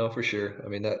 No, for sure. I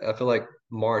mean, I feel like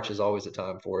March is always a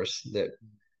time for us that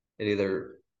it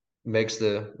either makes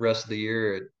the rest of the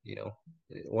year,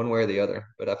 one way or the other.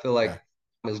 But I feel like Yeah.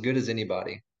 I'm as good as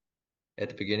anybody at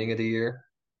the beginning of the year,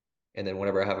 and then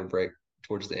whenever I have a break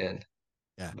towards the end.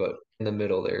 Yeah. But in the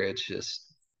middle there, it's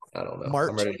just I don't know. I'm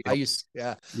March. ready to go.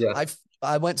 Yeah. Yeah,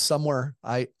 I went somewhere.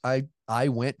 I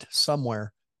went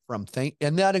somewhere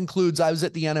and that includes, I was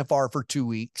at the NFR for 2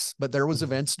 weeks, but there was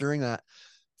events during that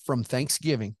from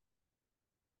Thanksgiving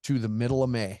to the middle of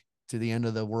May to the end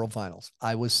of the World Finals.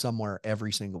 I was somewhere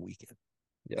every single weekend.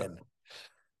 yeah. And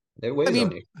It I weighs on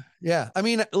mean, you. yeah,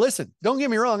 listen, don't get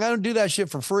me wrong. I don't do that shit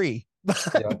for free,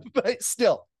 Yeah, but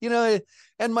still,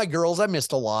 and my girls, I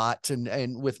missed a lot.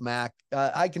 And with Mac,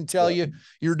 I can tell yeah,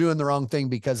 you're doing the wrong thing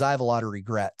because I have a lot of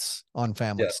regrets on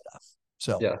family yeah, stuff.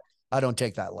 So yeah, I don't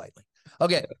take that lightly.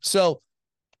 Okay. yeah. So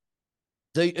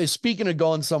speaking of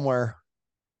going somewhere,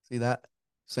 see that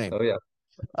same, Oh yeah,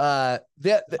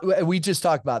 that we just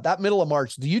talked about that middle of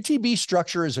March, the UTB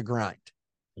structure is a grind.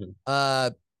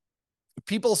 Mhm.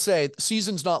 People say the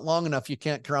season's not long enough. You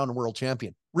can't crown a world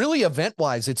champion. Really, event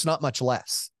wise, it's not much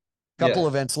less. Couple yeah,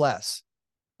 events less.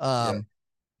 yeah,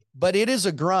 But it is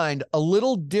a grind, a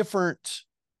little different.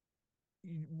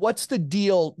 What's the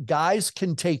deal? Guys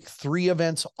can take 3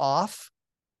 events off.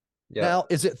 yeah. Now,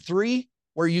 is it 3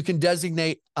 where you can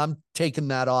designate, I'm taking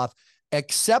that off,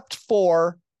 except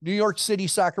for New York City,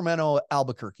 Sacramento,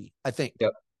 Albuquerque, I think.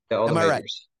 Yep. Yeah, all the Am I right?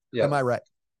 majors. Am Yep. I right?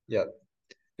 Yep.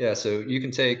 Yeah, so you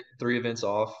can take 3 events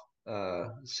off.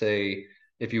 Say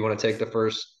if you want to take the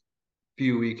first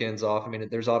few weekends off. I mean,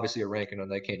 there's obviously a ranking on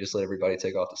they can't just let everybody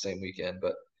take off the same weekend.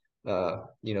 But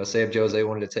say if Jose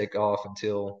wanted to take off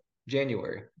until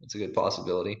January, it's a good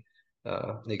possibility.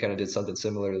 He kind of did something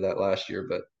similar to that last year,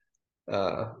 but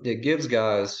it gives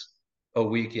guys a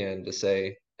weekend to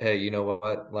say, hey, you know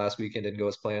what? Last weekend didn't go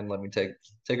as planned. Let me take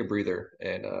a breather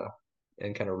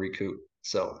and kind of recoup.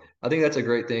 So I think that's a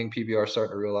great thing. PBR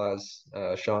starting to realize,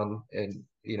 Sean and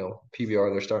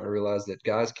PBR, they're starting to realize that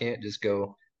guys can't just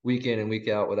go week in and week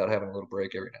out without having a little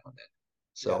break every now and then.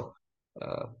 Yeah. So,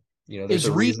 there's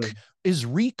a reason. Is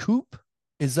recoup?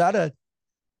 Is that a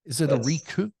is it a That's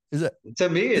recoup? Is it To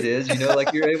me, it is,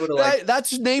 like you're able to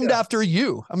that's named yeah, after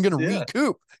you. I'm gonna yeah,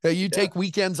 recoup. You yeah, take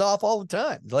weekends off all the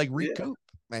time. Like yeah. recoup,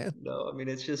 man. No, I mean,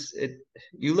 it's just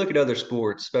you look at other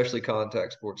sports, especially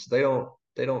contact sports, they don't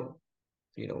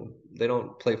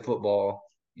play football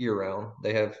year round.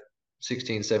 They have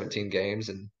 16, 17 games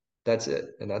and that's it.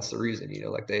 And that's the reason,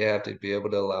 like they have to be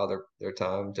able to allow their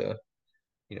time to,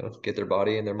 get their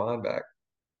body and their mind back.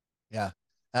 Yeah.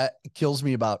 It kills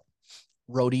me about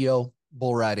rodeo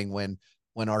bull riding when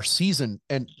our season,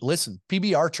 and listen,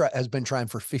 PBR has been trying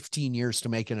for 15 years to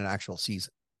make it an actual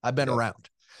season. I've been Yep. around,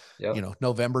 Yep.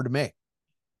 November to May.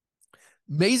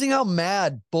 Amazing how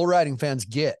mad bull riding fans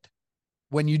get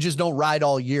when you just don't ride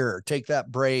all year, or take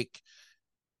that break.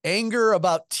 Anger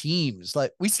about teams.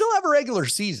 Like, we still have a regular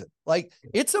season. Like,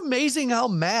 it's amazing how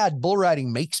mad bull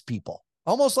riding makes people.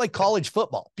 Almost like college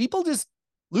football. People just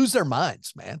lose their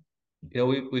minds, man.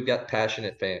 We've got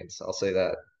passionate fans. I'll say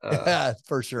that. Yeah,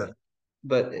 for Yeah. sure.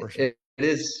 But For sure.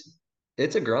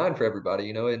 it's a grind for everybody,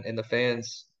 and the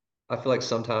fans, I feel like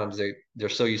sometimes they're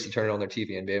so used to turning on their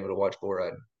TV and being able to watch bull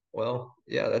riding. Well,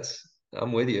 yeah,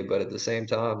 I'm with you, but at the same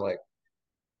time, like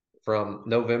from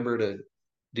November to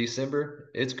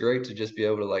December, it's great to just be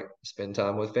able to like spend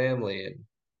time with family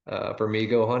and for me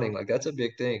go hunting. Like that's a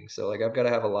big thing. So like I've got to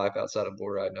have a life outside of bull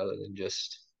riding other than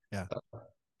just Yeah.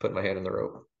 putting my hand in the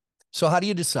rope. So how do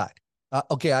you decide?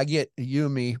 Okay, I get you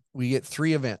and me. We get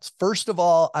 3 events. First of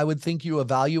all, I would think you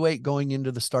evaluate going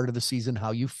into the start of the season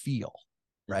how you feel,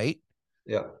 right?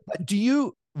 Yeah.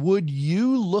 Would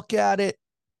you look at it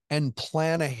and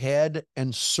plan ahead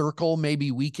and circle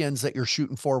maybe weekends that you're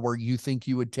shooting for where you think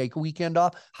you would take a weekend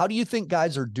off? How do you think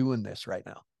guys are doing this right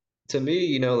now? To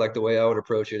me, like the way I would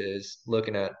approach it is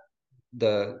looking at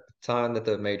the time that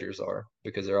the majors are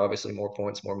because they're obviously more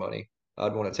points, more money.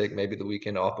 I'd want to take maybe the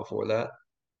weekend off before that.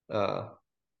 Uh,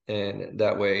 and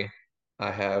that way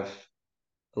I have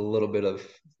a little bit of,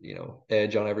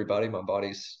 edge on everybody. My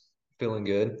body's feeling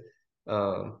good.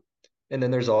 Um, and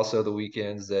then there's also the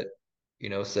weekends that,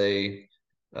 say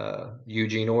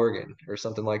Eugene, Oregon or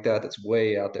something like that that's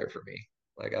way out there for me.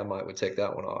 Like I would take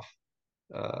that one off.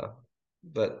 Uh,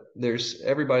 but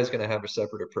everybody's going to have a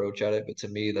separate approach at it. But to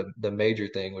me, the major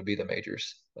thing would be the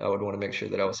majors. I would want to make sure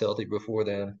that I was healthy before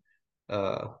then,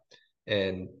 uh,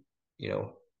 and you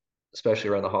know,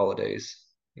 especially around the holidays.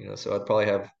 So I'd probably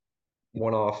have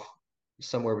one off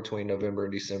somewhere between November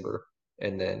and December,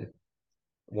 and then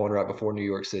one right before New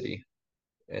York City,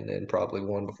 and then probably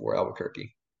one before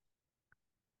Albuquerque.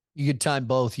 You could time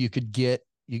both. You get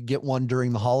one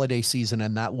during the holiday season,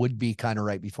 and that would be kind of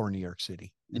right before New York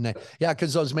City. And then, yeah,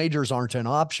 because those majors aren't an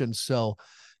option. So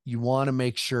you want to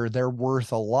make sure they're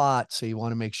worth a lot. So you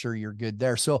want to make sure you're good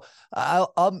there. So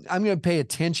I'm going to pay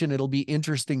attention. It'll be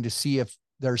interesting to see if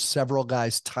there's several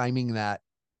guys timing that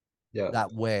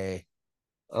way.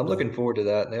 I'm looking forward to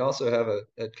that. And they also have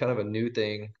a kind of a new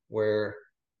thing where,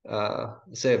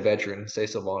 say a veteran, say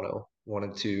Silvano,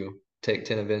 wanted to take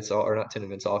 10 events off, or not 10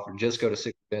 events off, or just go to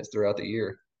 6 events throughout the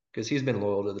year because he's been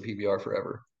loyal to the PBR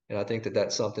forever. And I think that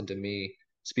that's something to me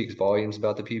speaks volumes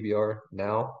about the PBR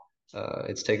now.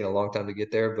 It's taken a long time to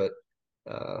get there, but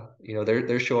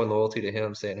they're showing loyalty to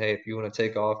him, saying, "Hey, if you want to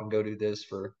take off and go do this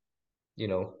for,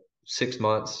 6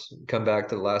 months, come back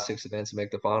to the last 6 events and make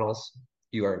the finals,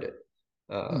 you earned it."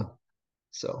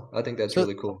 So I think that's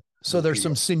really cool. So there's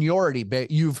some seniority, but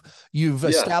you've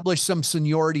established some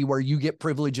seniority where you get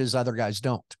privileges other guys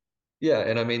don't. Yeah,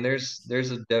 and I mean, there's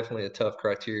definitely a tough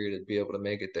criteria to be able to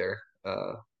make it there.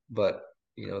 But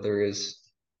there is,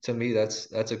 to me,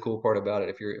 that's a cool part about it.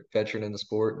 If you're a veteran in the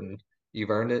sport and you've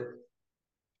earned it,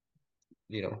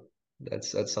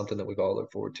 that's something that we've all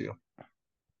looked forward to.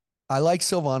 I like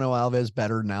Silvano Alves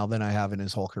better now than I have in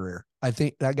his whole career. I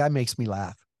think that guy makes me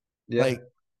laugh. Yeah. Like,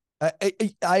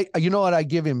 I you know what I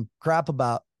give him crap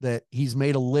about, that he's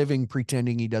made a living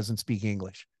pretending he doesn't speak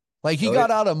English. Like he got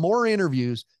out of more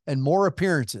interviews and more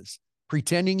appearances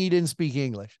pretending he didn't speak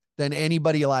English than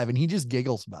anybody alive. And he just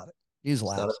giggles about it. He's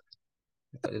laughs.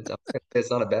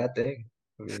 It's not a bad thing.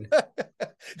 I mean,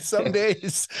 some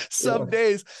days,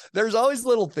 there's always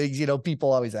little things,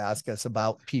 people always ask us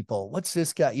about people. What's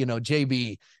this guy,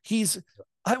 JB,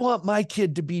 I want my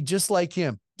kid to be just like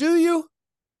him. Do you?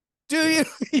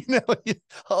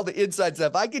 All the inside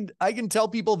stuff. I can tell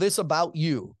people this about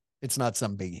you. It's not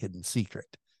some big hidden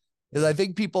secret, because I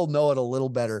think people know it a little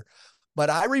better. But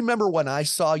I remember when I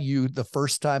saw you the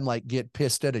first time, like get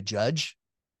pissed at a judge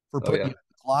for putting you on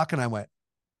the clock, and I went,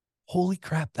 holy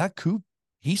crap, that Coop,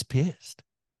 he's pissed.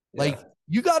 Like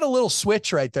you got a little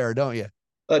switch right there, don't you?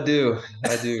 I do.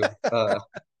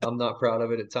 I'm not proud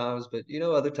of it at times, but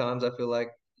other times I feel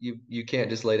like you can't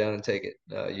just lay down and take it.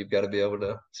 You've got to be able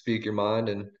to speak your mind,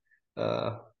 and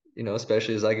uh,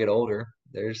 especially as I get older,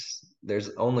 there's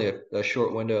only a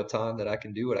short window of time that I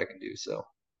can do what I can do. So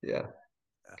yeah,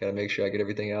 got to make sure I get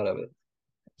everything out of it.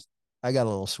 I got a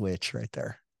little switch right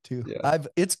there too. Yeah.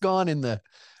 It's gone in the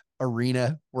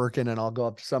arena working, and I'll go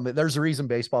up to somebody. There's a reason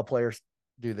baseball players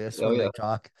do this Oh when yeah. they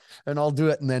talk, and I'll do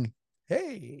it, and then,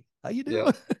 hey, how you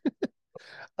Yeah.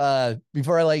 doing?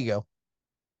 Before I let you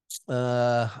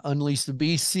go, Unleash the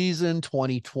Beast season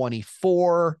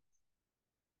 2024.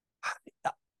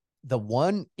 The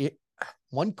one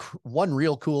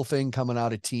real cool thing coming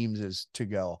out of teams is to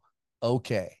go,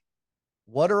 okay,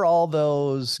 what are all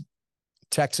those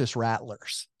Texas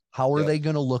Rattlers? How are Yeah. they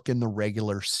going to look in the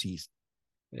regular season?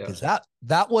 Yeah. Because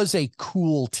that was a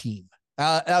cool team.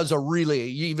 That was a really,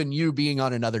 even you being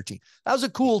on another team, that was a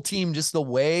cool team. Just the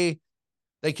way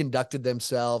they conducted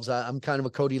themselves. I'm kind of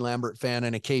a Cody Lambert fan,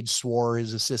 and a Cage Swore,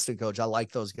 his assistant coach. I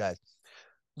like those guys.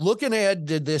 Looking ahead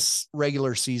to this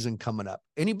regular season coming up,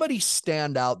 anybody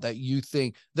stand out that you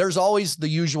think? There's always the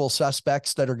usual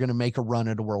suspects that are going to make a run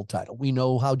at a world title. We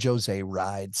know how Jose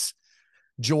rides.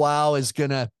 Joao is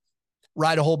going to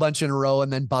ride a whole bunch in a row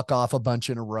and then buck off a bunch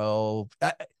in a row.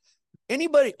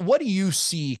 Anybody, what do you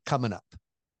see coming up?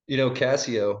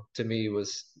 Cassio to me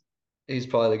he's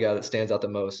probably the guy that stands out the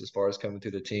most as far as coming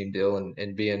through the team deal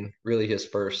and being really his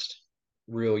first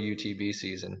real UTB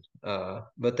season.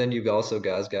 But then you've also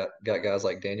got guys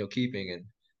like Daniel Keeping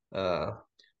and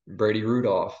Brady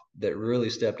Rudolph that really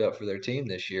stepped up for their team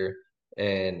this year.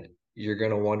 And you're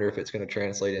going to wonder if it's going to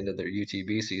translate into their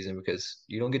UTB season because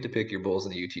you don't get to pick your bulls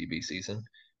in the UTB season.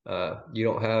 You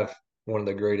don't have one of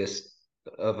the greatest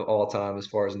of all time as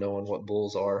far as knowing what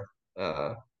bulls are,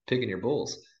 picking your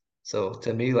bulls. So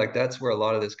to me, like that's where a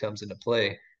lot of this comes into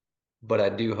play. But I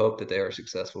do hope that they are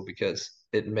successful because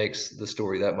it makes the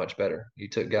story that much better. You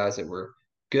took guys that were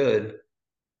good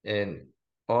and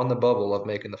on the bubble of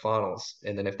making the finals,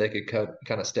 and then if they could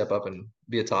kind of step up and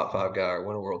be a top five guy or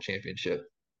win a world championship,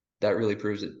 that really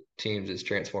proves that teams is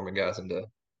transforming guys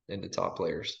into top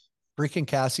players. Freaking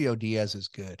Casio Diaz is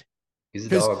good He's a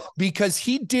because dog.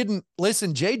 he didn't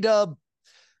listen. J Dub,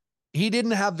 he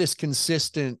didn't have this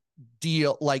consistent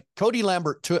deal like Cody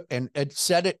Lambert took and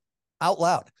said it out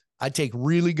loud. I take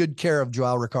really good care of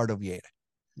Joao Ricardo Vieira.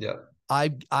 Yeah.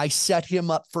 I set him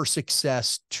up for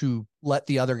success to let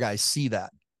the other guys see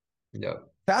that. Yeah.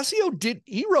 Casio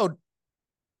he rode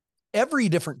every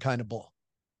different kind of bull.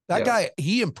 That Yeah. guy,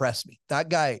 he impressed me. That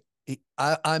guy,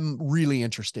 I'm really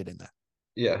interested in that.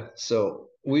 Yeah. So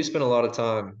we spent a lot of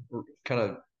time kind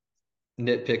of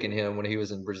nitpicking him when he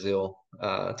was in Brazil.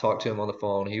 Talked to him on the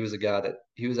phone. He was a guy that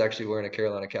he was actually wearing a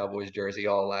Carolina Cowboys jersey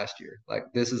all last year. Like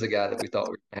this is a guy that we thought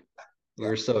we Yeah.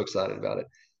 were so excited about it.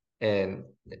 And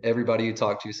everybody you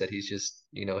talked to said he's just,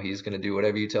 he's going to do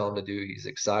whatever you tell him to do. He's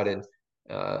excited,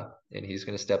 and he's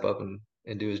going to step up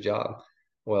and do his job.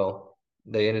 Well,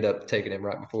 they ended up taking him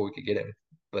right before we could get him,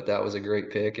 but that was a great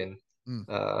pick. And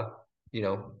Mm. you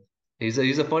know, he's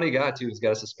a funny guy too. He's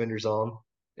got suspenders on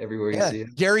everywhere you Yeah. see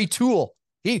him. Gary Toole.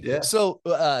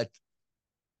 Yeah.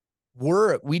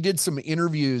 We did some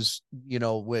interviews,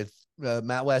 with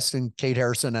Matt West and Kate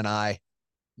Harrison, and I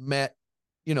met,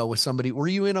 with somebody. Were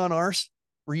you in on ours?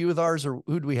 Were you with ours, or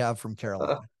who'd we have from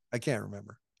Carolina? I can't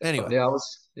remember. Anyway, Yeah, I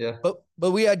was. Yeah.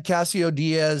 but we had Casio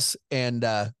Diaz and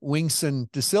Wingson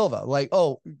De Silva. Like,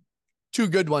 oh, two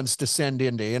good ones to send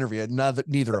in to interview.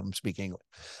 Neither of them speak English.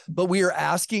 But we are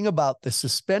asking about the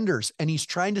suspenders, and he's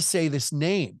trying to say this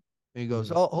name. And he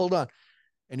goes, Mhm. oh, hold on.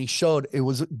 And he showed it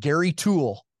was Gary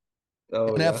Toole,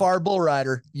 Oh an yeah. FR bull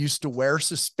rider, used to wear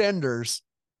suspenders.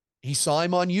 He saw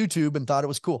him on YouTube and thought it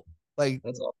was cool. Like,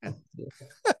 That's yeah. awesome.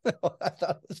 Yeah. I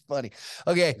thought it was funny.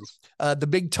 Okay. The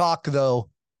big talk, though,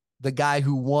 the guy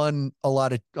who won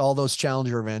all those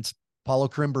challenger events, Paulo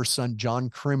Crimber's son, John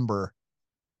Crimber.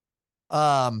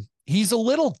 He's a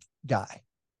little guy.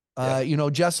 Yeah.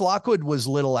 Jess Lockwood was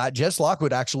little. Jess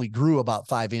Lockwood actually grew about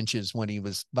 5 inches when he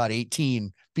was about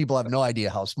 18. People have no idea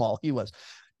how small he was.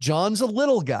 John's a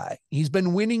little guy. He's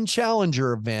been winning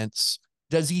challenger events.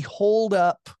 Does he hold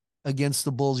up against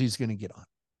the bulls he's going to get on?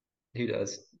 He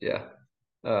does. Yeah.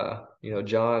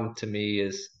 John to me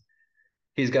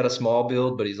he's got a small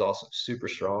build, but he's also super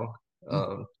strong.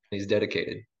 Mm. He's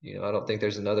dedicated. I don't think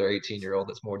there's another 18-year-old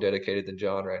that's more dedicated than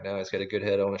John right now. He's got a good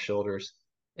head on his shoulders,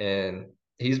 and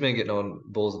he's been getting on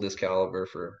bulls of this caliber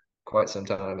for quite some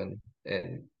time,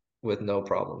 and with no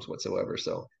problems whatsoever.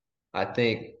 So, I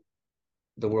think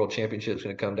the world championship is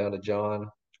going to come down to John,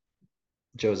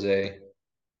 Jose,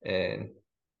 and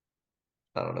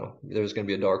I don't know. There's going to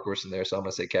be a dark horse in there, so I'm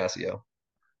going to say Casio.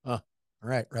 All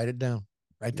right. Write it down.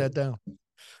 Write Yeah, that down.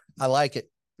 I like it.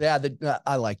 Yeah.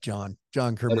 I like John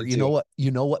I Kerber. do too.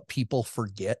 You know what people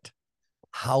forget?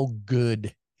 How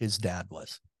good his dad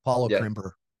was. Yeah,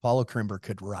 Paulo Crimber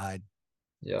could ride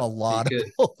yeah. a He lot of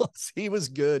could. bulls. He was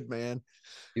good, man.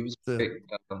 He was So, great.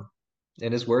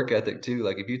 And his work ethic too.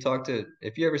 Like if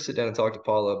you ever sit down and talk to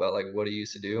Paulo about like what he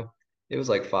used to do, it was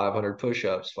like 500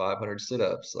 push-ups, 500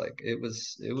 sit-ups. Like it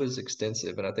was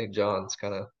extensive. And I think John's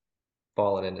kind of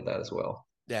fallen into that as well.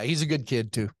 yeah, he's a good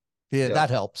kid too. Yeah, Yeah, that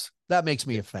helps. That makes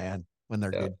me a fan when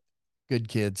they're yeah, good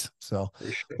kids. So,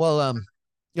 for sure. well,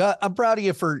 yeah, I'm proud of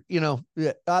you for,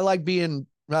 yeah, I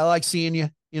like seeing you.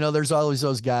 There's always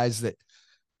those guys that,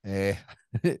 eh,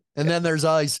 and Yeah. then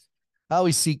I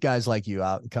always seek guys like you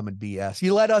out and come and BS.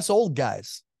 You let us old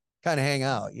guys kind of hang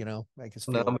out, make us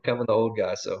Now I'm feel, becoming the old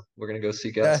guy, so we're gonna go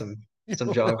seek out yeah.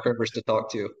 some John Cribbers to talk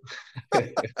to.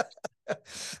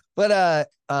 But,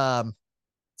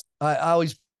 I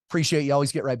always appreciate you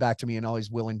always get right back to me and always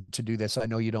willing to do this. I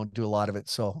know you don't do a lot of it,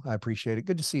 so I appreciate it.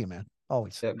 Good to see you, man.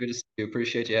 Always. Yeah, good to see you.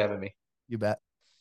 Appreciate you having me. You bet.